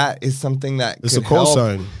like that is something that it's a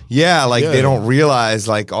cosign. Yeah, like they don't realize,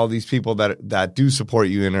 like, all these people that do support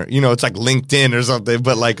you in, it's like LinkedIn or something,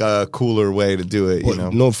 but like a cooler way to do it.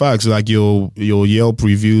 No facts, like your Yelp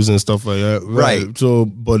reviews and stuff like that. Right. So,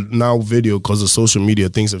 but now video, because of social media,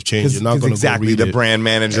 things have changed. You're not going to exactly. The brand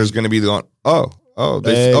manager is going to be the one.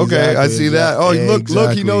 Exactly, okay, I see that. Oh,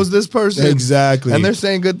 look, he knows this person. Exactly. And they're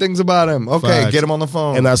saying good things about him. Okay, Facts. Get him on the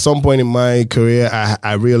phone. And at some point in my career,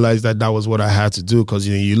 I realized that was what I had to do, because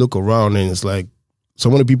you look around and it's like,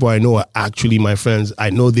 some of the people I know are actually my friends.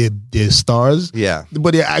 I know they're stars. Yeah.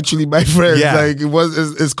 But they're actually my friends. Yeah. Like,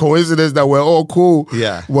 it's coincidence that we're all cool.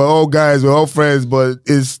 Yeah. We're all guys, we're all friends, but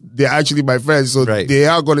they're actually my friends. So they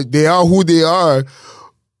are who they are.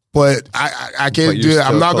 But I can't do it.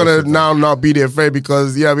 I'm not gonna now not be their friend,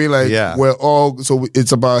 because we're all, so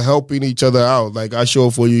it's about helping each other out. Like, I show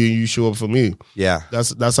up for you and you show up for me. Yeah.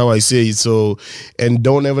 That's how I say it. So, and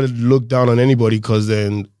don't ever look down on anybody, because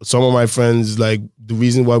then some of my friends, like, the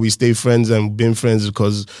reason why we stay friends and been friends is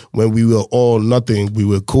because when we were all nothing, we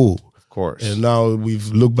were cool. Of course. And now we've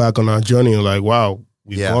looked back on our journey and like, wow,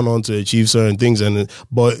 we've gone on to achieve certain things,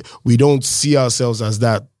 but we don't see ourselves as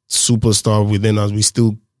that superstar within us. We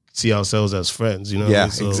still see ourselves as friends, Yeah,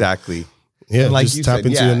 so, exactly. Yeah, and like just you tap said,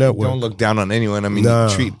 into your network. Don't look down on anyone. I mean,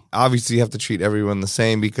 obviously you have to treat everyone the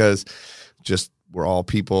same, because we're all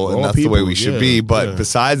people, and that's the way we should be. But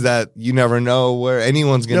besides that, you never know where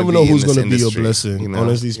anyone's going to be. You never know who's going to be your blessing.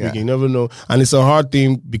 Honestly speaking, you never know. And it's a hard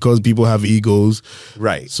thing, because people have egos.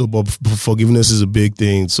 Right. So, but forgiveness is a big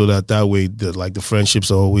thing, so that way, the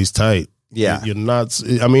friendships are always tight. Yeah. You're not,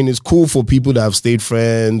 I mean, it's cool for people that have stayed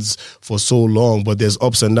friends for so long, but there's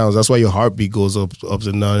ups and downs. That's why your heartbeat goes ups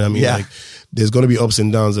and downs. I mean, like, there's going to be ups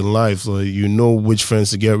and downs in life. So you know which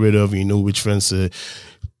friends to get rid of, you know which friends to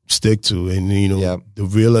stick to. And,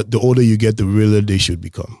 the older you get, the realer they should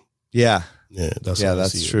become. Yeah. Yeah,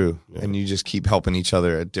 that's true. Yeah. And you just keep helping each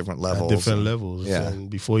other at different levels. Yeah. And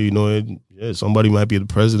before you know it, somebody might be the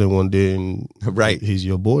president one day, and he's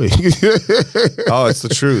your boy. Oh, it's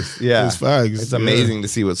the truth. Yeah. It's facts. It's amazing to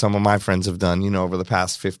see what some of my friends have done, over the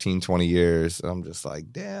past 15, 20 years. I'm just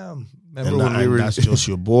like, damn. Remember when we were... that's just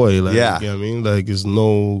your boy. Like, you know what I mean? Like, there's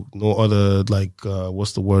no other, like,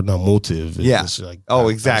 what's the word now? Motive. It's just like,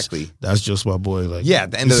 exactly. That's just my boy. Like,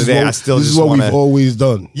 at the end of the day, I still this just is what we've always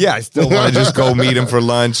done. Yeah, I still want to just go meet him for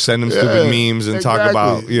lunch, send him stupid memes, and talk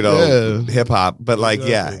about, hip hop. But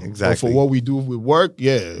exactly. But for what we do with work,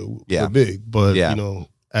 we're big. But,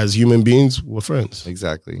 as human beings, we're friends.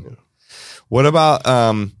 Exactly. Yeah. What about,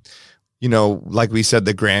 you know, like we said,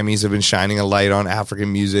 the Grammys have been shining a light on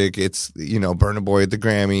African music. It's, you know, Burna Boy at the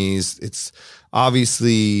Grammys. It's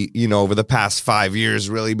obviously, you know, over the past 5 years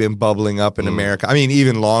really been bubbling up in America. I mean,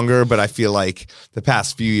 even longer, but I feel like the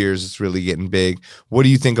past few years it's really getting big. What do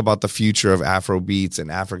you think about the future of Afro beats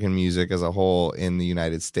and African music as a whole in the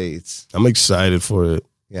United States? I'm excited for it.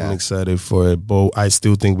 Yeah. I'm excited for it, but I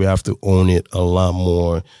still think we have to own it a lot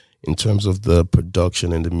more in terms of the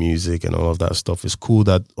production and the music and all of that stuff. It's cool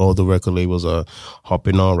that all the record labels are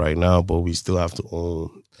hopping on right now, but we still have to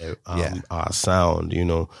own our sound, you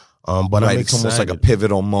know. But right, it's almost like a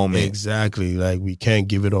pivotal moment. Exactly. Like, we can't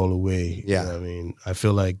give it all away. Yeah. You know what I mean? I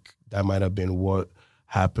feel like that might have been what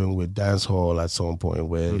happened with dancehall at some point,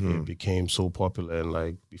 where it became so popular, and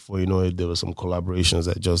like before you know it, there were some collaborations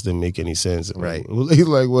that just didn't make any sense. Right.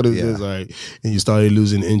 Like, what is this? Like, and you started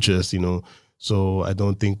losing interest, you know. So I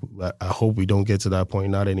hope we don't get to that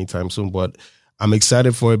point, not anytime soon, but I'm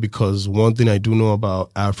excited for it because one thing I do know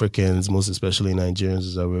about Africans, most especially Nigerians,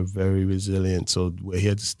 is that we're very resilient. So we're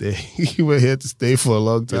here to stay. We're here to stay for a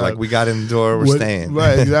long time. You're like, we got in the door, we're staying.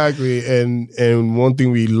 Right, exactly. And one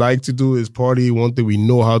thing we like to do is party. One thing we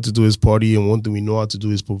know how to do is party. And one thing we know how to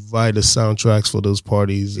do is provide the soundtracks for those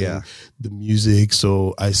parties and the music.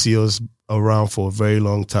 So I see us around for a very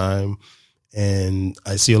long time. And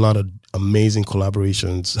I see a lot of amazing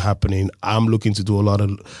collaborations happening. I'm looking to do a lot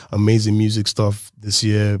of amazing music stuff this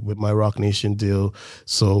year with my Rock Nation deal.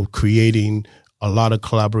 So creating a lot of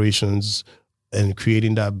collaborations and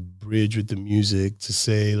creating that bridge with the music to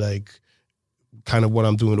say, like, kind of what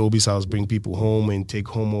I'm doing at Obi's House, bring people home and take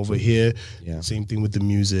home over here. Yeah. Same thing with the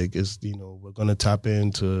music. Is, you know, we're going to tap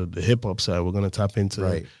into the hip hop side. We're going to tap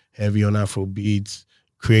into heavy on Afro beats,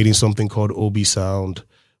 creating something called Obi Sound,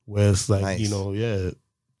 where it's like, you know,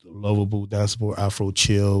 lovable, danceable, Afro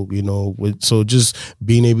chill, you know. So just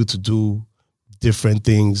being able to do different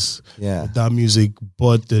things with that music.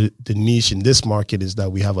 But the niche in this market is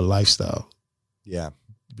that we have a lifestyle. Yeah.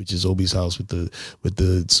 Which is Obi's House with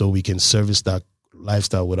the so we can service that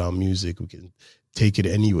lifestyle with our music. We can take it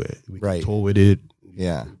anywhere. We can tour with it.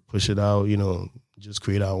 Yeah. Push it out, you know, just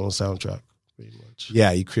create our own soundtrack.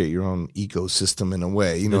 Yeah, you create your own ecosystem in a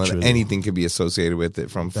way. You know, anything could be associated with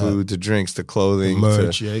it, from food to drinks to clothing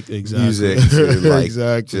merch, to music to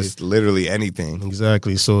like just literally anything.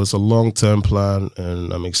 Exactly. So it's a long-term plan,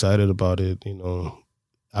 and I'm excited about it. You know,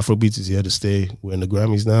 Afrobeats is here to stay. We're in the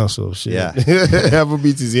Grammys now, so shit. Yeah.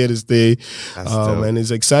 Afrobeats is here to stay, and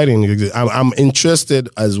it's exciting. I'm interested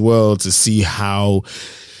as well to see how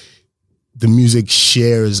the music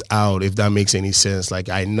shares out, if that makes any sense. Like,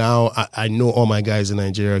 I know all my guys in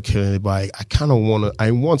Nigeria are killing it, but I kind of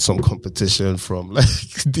want some competition from like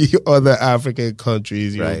the other African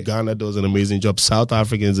countries. You know, Ghana does an amazing job. South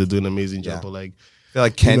Africans are doing an amazing job. But like, I feel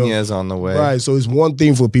like Kenya is on the way. Right. So it's one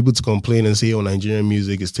thing for people to complain and say, oh, Nigerian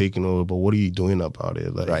music is taking over, but what are you doing about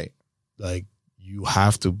it? Like, like, you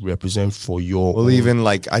have to represent for your own. Even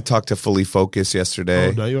like, I talked to Fully Focused yesterday.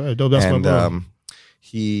 Oh, no, you're right. No, that's my brother.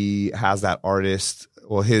 He has that artist.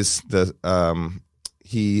 Well, they have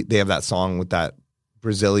that song with that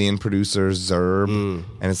Brazilian producer Zerb,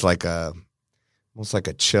 and it's like almost like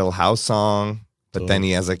a chill house song. But then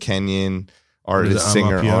he has a Kenyan artist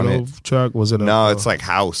singer on it. Track was it? No, it's like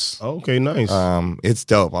house. Oh, okay, nice. It's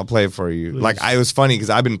dope. I'll play it for you. Please. Like, it was funny because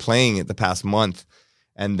I've been playing it the past month,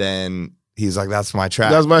 and then he's like, "That's my track."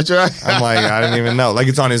 That's my track. I'm like, I didn't even know. Like,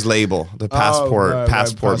 it's on his label, the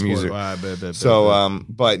Passport music.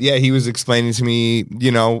 But yeah, he was explaining to me, you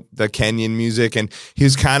know, the Kenyan music, and he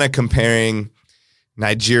was kind of comparing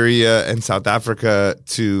Nigeria and South Africa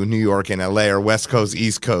to New York and LA, or West Coast,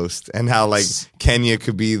 East Coast, and how like Kenya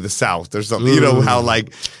could be the South or something. You know, how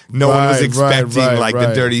like no one was expecting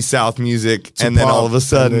the dirty South music, and then all of a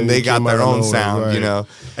sudden they got their own sound, you know.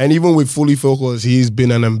 And even with Fully Focused, he's been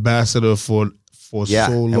an ambassador for so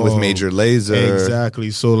long. And with Major Lazer. Exactly.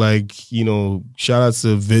 So like, you know, shout out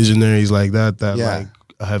to visionaries like that like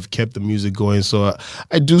have kept the music going. So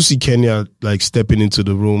I do see Kenya like stepping into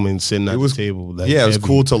the room and sitting at the table. Like, it was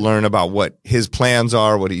cool to learn about what his plans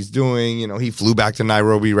are, what he's doing. You know, he flew back to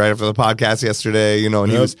Nairobi right after the podcast yesterday, you know,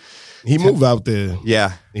 and he moved out there.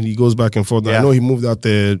 Yeah. And he goes back and forth. Yeah. I know he moved out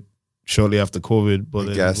there shortly after COVID, but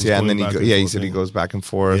I guess, and then he said he goes back and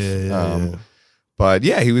forth. But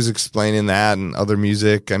yeah, he was explaining that and other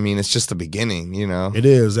music. I mean, it's just the beginning, you know. It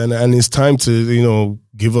is, and it's time to, you know,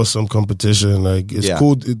 give us some competition. Like, it's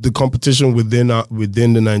cool. The competition within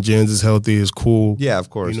the Nigerians is healthy. It's cool. Yeah,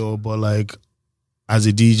 of course. You know, but like, as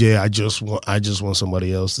a DJ, I just want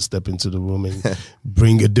somebody else to step into the room and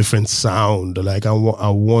bring a different sound. Like, I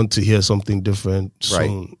want to hear something different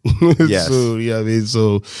soon. Yes. So yeah, I mean,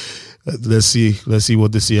 so let's see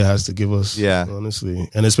what this year has to give us. Yeah, honestly,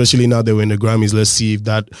 and especially now that we're in the Grammys, let's see if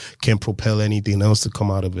that can propel anything else to come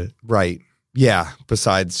out of it. Right. Yeah.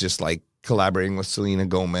 Besides just like collaborating with Selena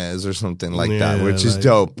Gomez or something like that, which is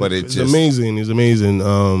dope. But it's just amazing. It's amazing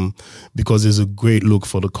because it's a great look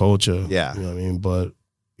for the culture. Yeah, you know what I mean. But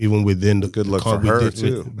even within the good look for her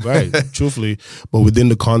too, right? Truthfully, but within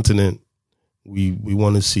the continent, we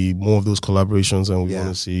want to see more of those collaborations, and we want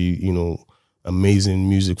to see amazing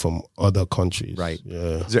music from other countries. Right.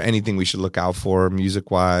 Yeah. Is there anything we should look out for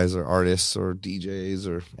music wise, or artists or DJs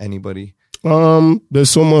or anybody? There's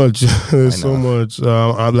so much. There's so much.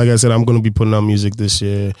 Like I said, I'm going to be putting out music this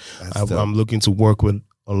year. I'm looking to work with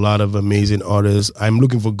a lot of amazing artists. I'm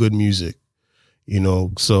looking for good music,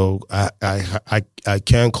 so I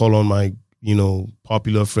can't call on my,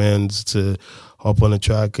 popular friends to hop on a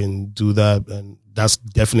track and do that. And that's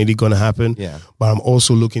definitely going to happen. Yeah. But I'm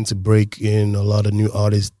also looking to break in a lot of new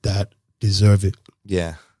artists that deserve it.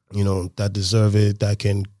 Yeah. That deserve it, that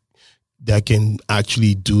can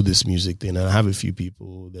actually do this music thing. And I have a few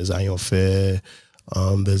people. There's Iron Fair,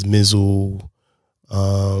 there's Mizzle,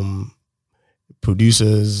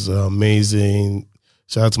 producers are amazing.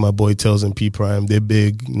 Shout out to my boy Tells and P Prime. They're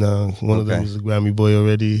big. One of them is a Grammy boy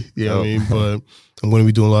already. You know what I mean? But I'm going to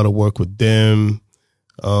be doing a lot of work with them.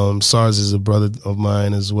 SARS is a brother of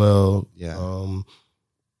mine as well. Yeah.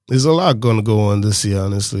 There's a lot going to go on this year,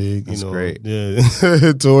 honestly. That's great. Yeah.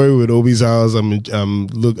 Touring with Obi's House. I'm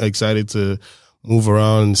excited to move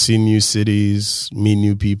around and see new cities, meet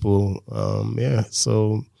new people.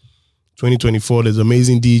 So 2024, there's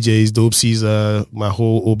amazing DJs, Dope Caesar, my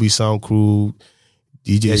whole Obi Sound crew.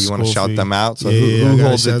 DJ you want to shout them out? So who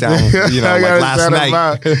holds it down? Like last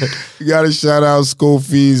night. You got to shout out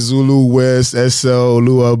Scofies, Zulu West, SL,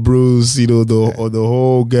 Lua Bruce, the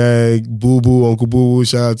whole gang, Boo Boo, Uncle Boo Boo,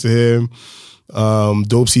 shout out to him.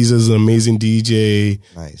 Dope Caesar's an amazing DJ.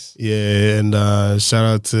 Nice. Yeah, and shout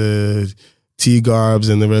out to T Garbs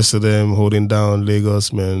and the rest of them holding down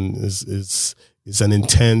Lagos, man. It's an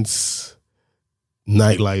intense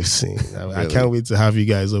nightlife scene. Really? I can't wait to have you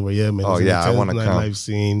guys over here, man. Oh yeah, I want to come. Nightlife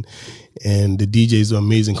scene, and the DJs are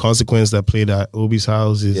amazing. Consequence that played at Obi's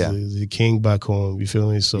House is the king back home. You feel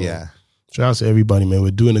me? So shout out to everybody, man.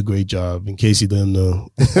 We're doing a great job. In case you didn't know,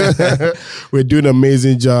 we're doing an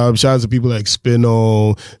amazing job. Shout out to people like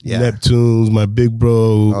Spino, Neptunes, my big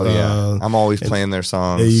bro. Oh yeah, I'm always playing their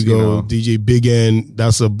songs. There you go, DJ Big N.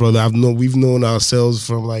 That's a brother we've known ourselves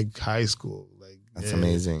from like high school. That's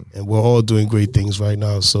amazing. And we're all doing great things right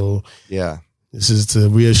now. So this is to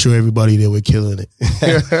reassure everybody that we're killing it.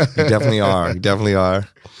 You definitely are. You definitely are.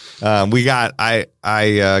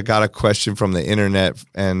 I got a question from the internet,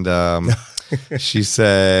 and she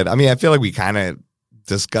said, I feel like we kind of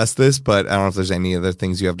discussed this, but I don't know if there's any other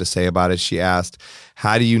things you have to say about it. She asked,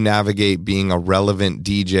 how do you navigate being a relevant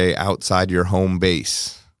DJ outside your home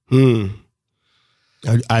base?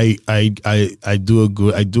 I do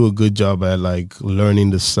a good job at like learning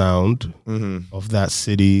the sound of that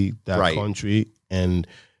city, that country, and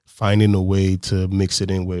finding a way to mix it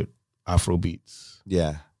in with Afrobeats.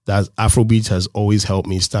 Yeah, that Afrobeats has always helped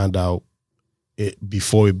me stand out.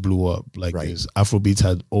 Before it blew up like this, Afrobeats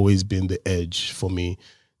had always been the edge for me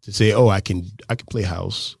to say, I can play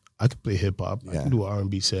house, I can play hip hop, I can do an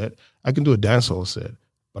R&B set, I can do a dancehall set.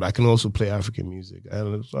 But I can also play African music.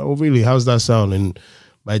 And so, really, how's that sound? And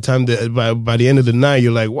by the time by the end of the night,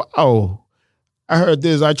 you're like, wow, I heard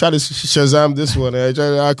this. I tried to Shazam this one.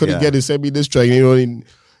 I couldn't get it. Send me this track.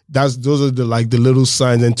 Those are the little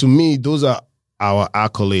signs. And to me, those are our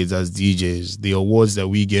accolades as DJs. The awards that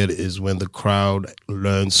we get is when the crowd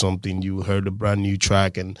learns something. You heard a brand new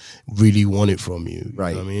track and really want it from you.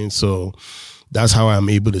 Right. You know what I mean? So that's how I'm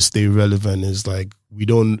able to stay relevant. Is like they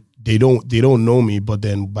don't know me, but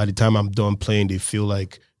then by the time I'm done playing, they feel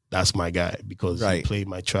like that's my guy because he played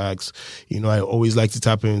my tracks. I always like to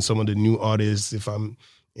tap in some of the new artists if I'm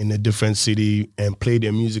in a different city and play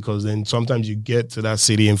their music, because then sometimes you get to that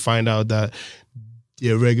city and find out that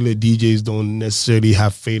their regular DJs don't necessarily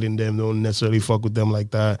have faith in them, don't necessarily fuck with them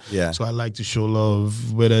like that. Yeah. So I like to show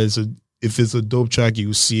love, whether if it's a dope track,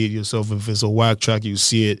 you see it yourself. If it's a whack track, you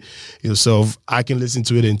see it yourself. I can listen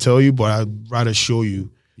to it and tell you, but I'd rather show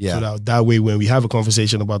you. Yeah. So that way, when we have a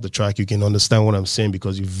conversation about the track, you can understand what I'm saying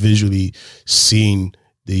because you've visually seen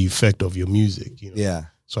the effect of your music. Yeah.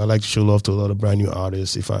 So I like to show love to a lot of brand new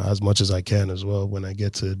artists as much as I can as well when I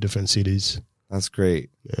get to different cities. That's great.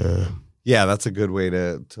 Yeah. Yeah, that's a good way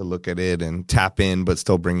to look at it and tap in, but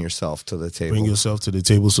still bring yourself to the table. Bring yourself to the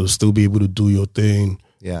table, so still be able to do your thing.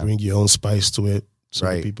 Yeah. Bring your own spice to it so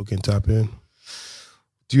that people can tap in.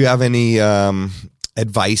 Do you have any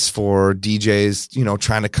advice for DJs, you know,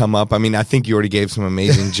 trying to come up? I mean, I think you already gave some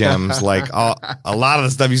amazing gems, like a lot of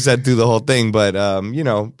the stuff you said through the whole thing. But, you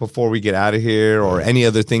know, before we get out of here, or any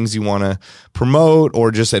other things you want to promote,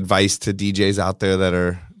 or just advice to DJs out there that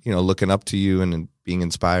are, you know, looking up to you and being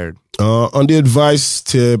inspired. On the advice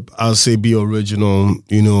tip, I'll say be original.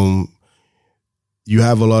 You know, you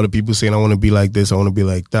have a lot of people saying, I want to be like this, I want to be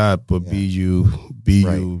like that, but be you. Be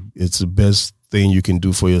you. It's the best thing you can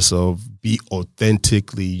do for yourself. Be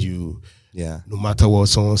authentically you. Yeah. No matter what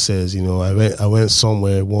someone says, you know, I went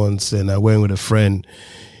somewhere once and I went with a friend,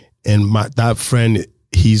 and that friend,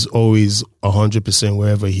 he's always 100%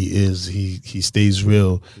 wherever he is. He stays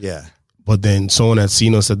real. Yeah. But then someone had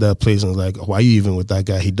seen us at that place and was like, why are you even with that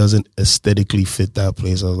guy? He doesn't aesthetically fit that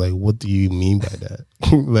place. I was like, what do you mean by that?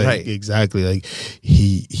 Like, right. Exactly. Like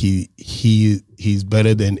he's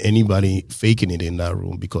better than anybody faking it in that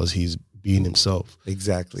room because he's being himself.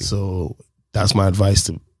 Exactly. So that's my advice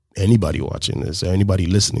to anybody watching this, or anybody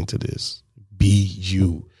listening to this. Be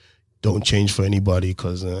you. Don't change for anybody,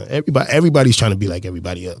 because everybody's trying to be like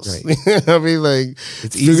everybody else. Right. I mean, like,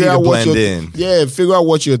 it's easy to blend in. Yeah, figure out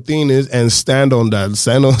what your thing is and stand on that.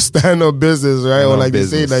 Stand on business, right? Or like they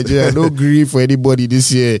say in Nigeria, no grief for anybody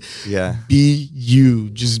this year. Yeah. Be you.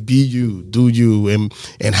 Just be you. Do you. And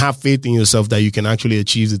have faith in yourself that you can actually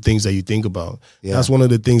achieve the things that you think about. Yeah. That's one of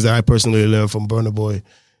the things that I personally learned from Burna Boy.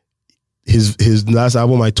 His last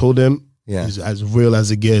album, I told him, is as real as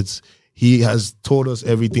it gets. He has told us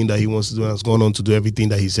everything that he wants to do and has gone on to do everything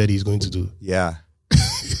that he said he's going to do. Yeah.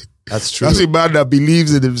 That's true. That's a man that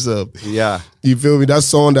believes in himself. Yeah. You feel me? That's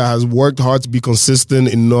someone that has worked hard to be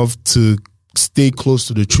consistent enough to stay close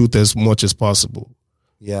to the truth as much as possible.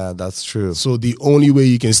 Yeah, that's true. So the only way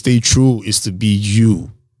you can stay true is to be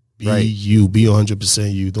you. Be you. Be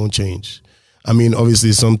 100% you. Don't change. I mean,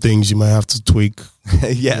 obviously, some things you might have to tweak.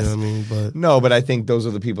 Yes. You know what I mean? But I think those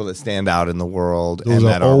are the people that stand out in the world and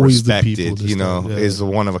that are respected, you know, is the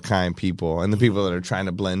one-of-a-kind people. And the people that are trying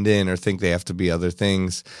to blend in or think they have to be other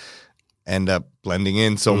things end up blending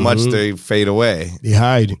in so much they fade away. They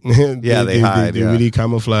hide. They hide. They really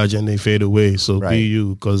camouflage and they fade away. So be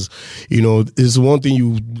you, because, you know, it's one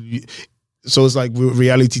thing so it's like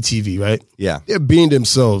reality TV, right? Yeah. They're being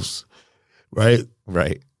themselves, right?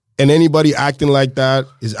 Right. And anybody acting like that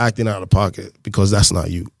is acting out of pocket, because that's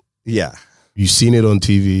not you. Yeah. You've seen it on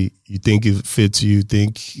TV. You think it fits you. You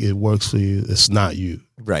think it works for you. It's not you.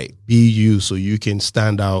 Right. Be you so you can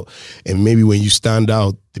stand out. And maybe when you stand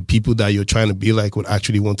out, the people that you're trying to be like would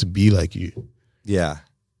actually want to be like you. Yeah.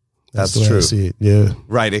 That's true. I see it. Yeah.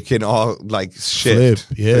 Right. It can all like shift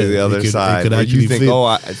to the other side. Where you think,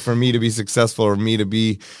 for me to be successful or me to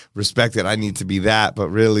be respected, I need to be that. But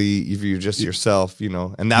really, if you're just yourself, you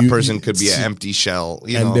know, and that person could be an empty shell,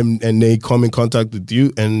 you know. And they come in contact with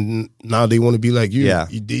you, and now they want to be like you. Yeah.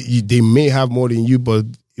 They may have more than you, but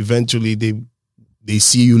eventually they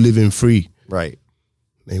see you living free. Right.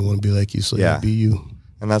 They want to be like you, so be you.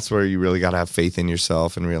 And that's where you really got to have faith in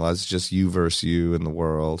yourself and realize it's just you versus you in the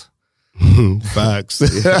world. Facts.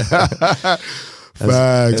 Facts.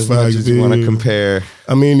 As much as you want to compare.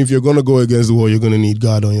 I mean, if you're going to go against the wall, you're going to need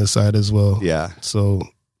God on your side as well. Yeah. So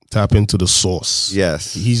tap into the source.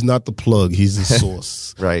 Yes. He's not the plug. He's the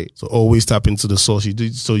source. Right. So always tap into the source.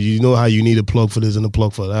 So you know how you need a plug for this and a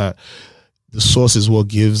plug for that. The source is what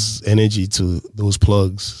gives energy to those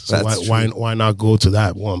plugs. So why not go to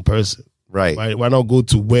that one person? Right. Why not go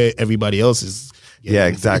to where everybody else is? Yeah,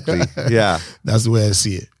 exactly. Yeah. That's the way I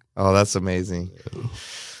see it. Oh, that's amazing.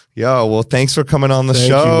 Yo, well, thanks for coming on the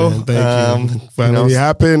show. You, Thank you. Finally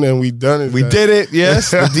happened and we done it. We did it,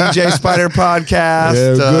 yes. The DJ Spider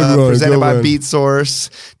podcast, presented by Beatsource.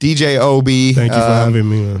 DJ Obi. Thank you for having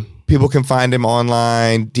me, man. People can find him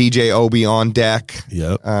online, DJ Obi on deck.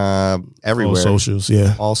 Yep. Everywhere. All socials,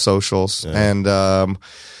 yeah. All socials. Yeah. And,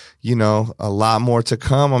 you know, a lot more to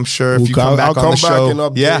come, I'm sure. If you come back on the show.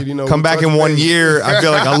 Update, come back in 1 year. I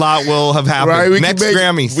feel like a lot will have happened. Right, next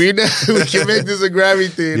Grammys. We can make this a Grammy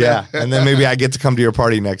thing. Yeah, and then maybe I get to come to your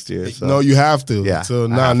party next year. So. No, you have to. Yeah, so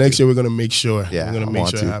next year we're going to make sure. Yeah, we're going to make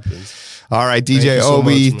sure it happens. All right, DJ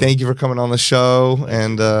Obi, thank you for coming on the show,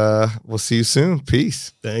 and we'll see you soon.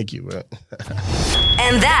 Peace. Thank you, man.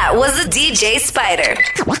 And that was the DJ Spider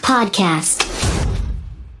podcast.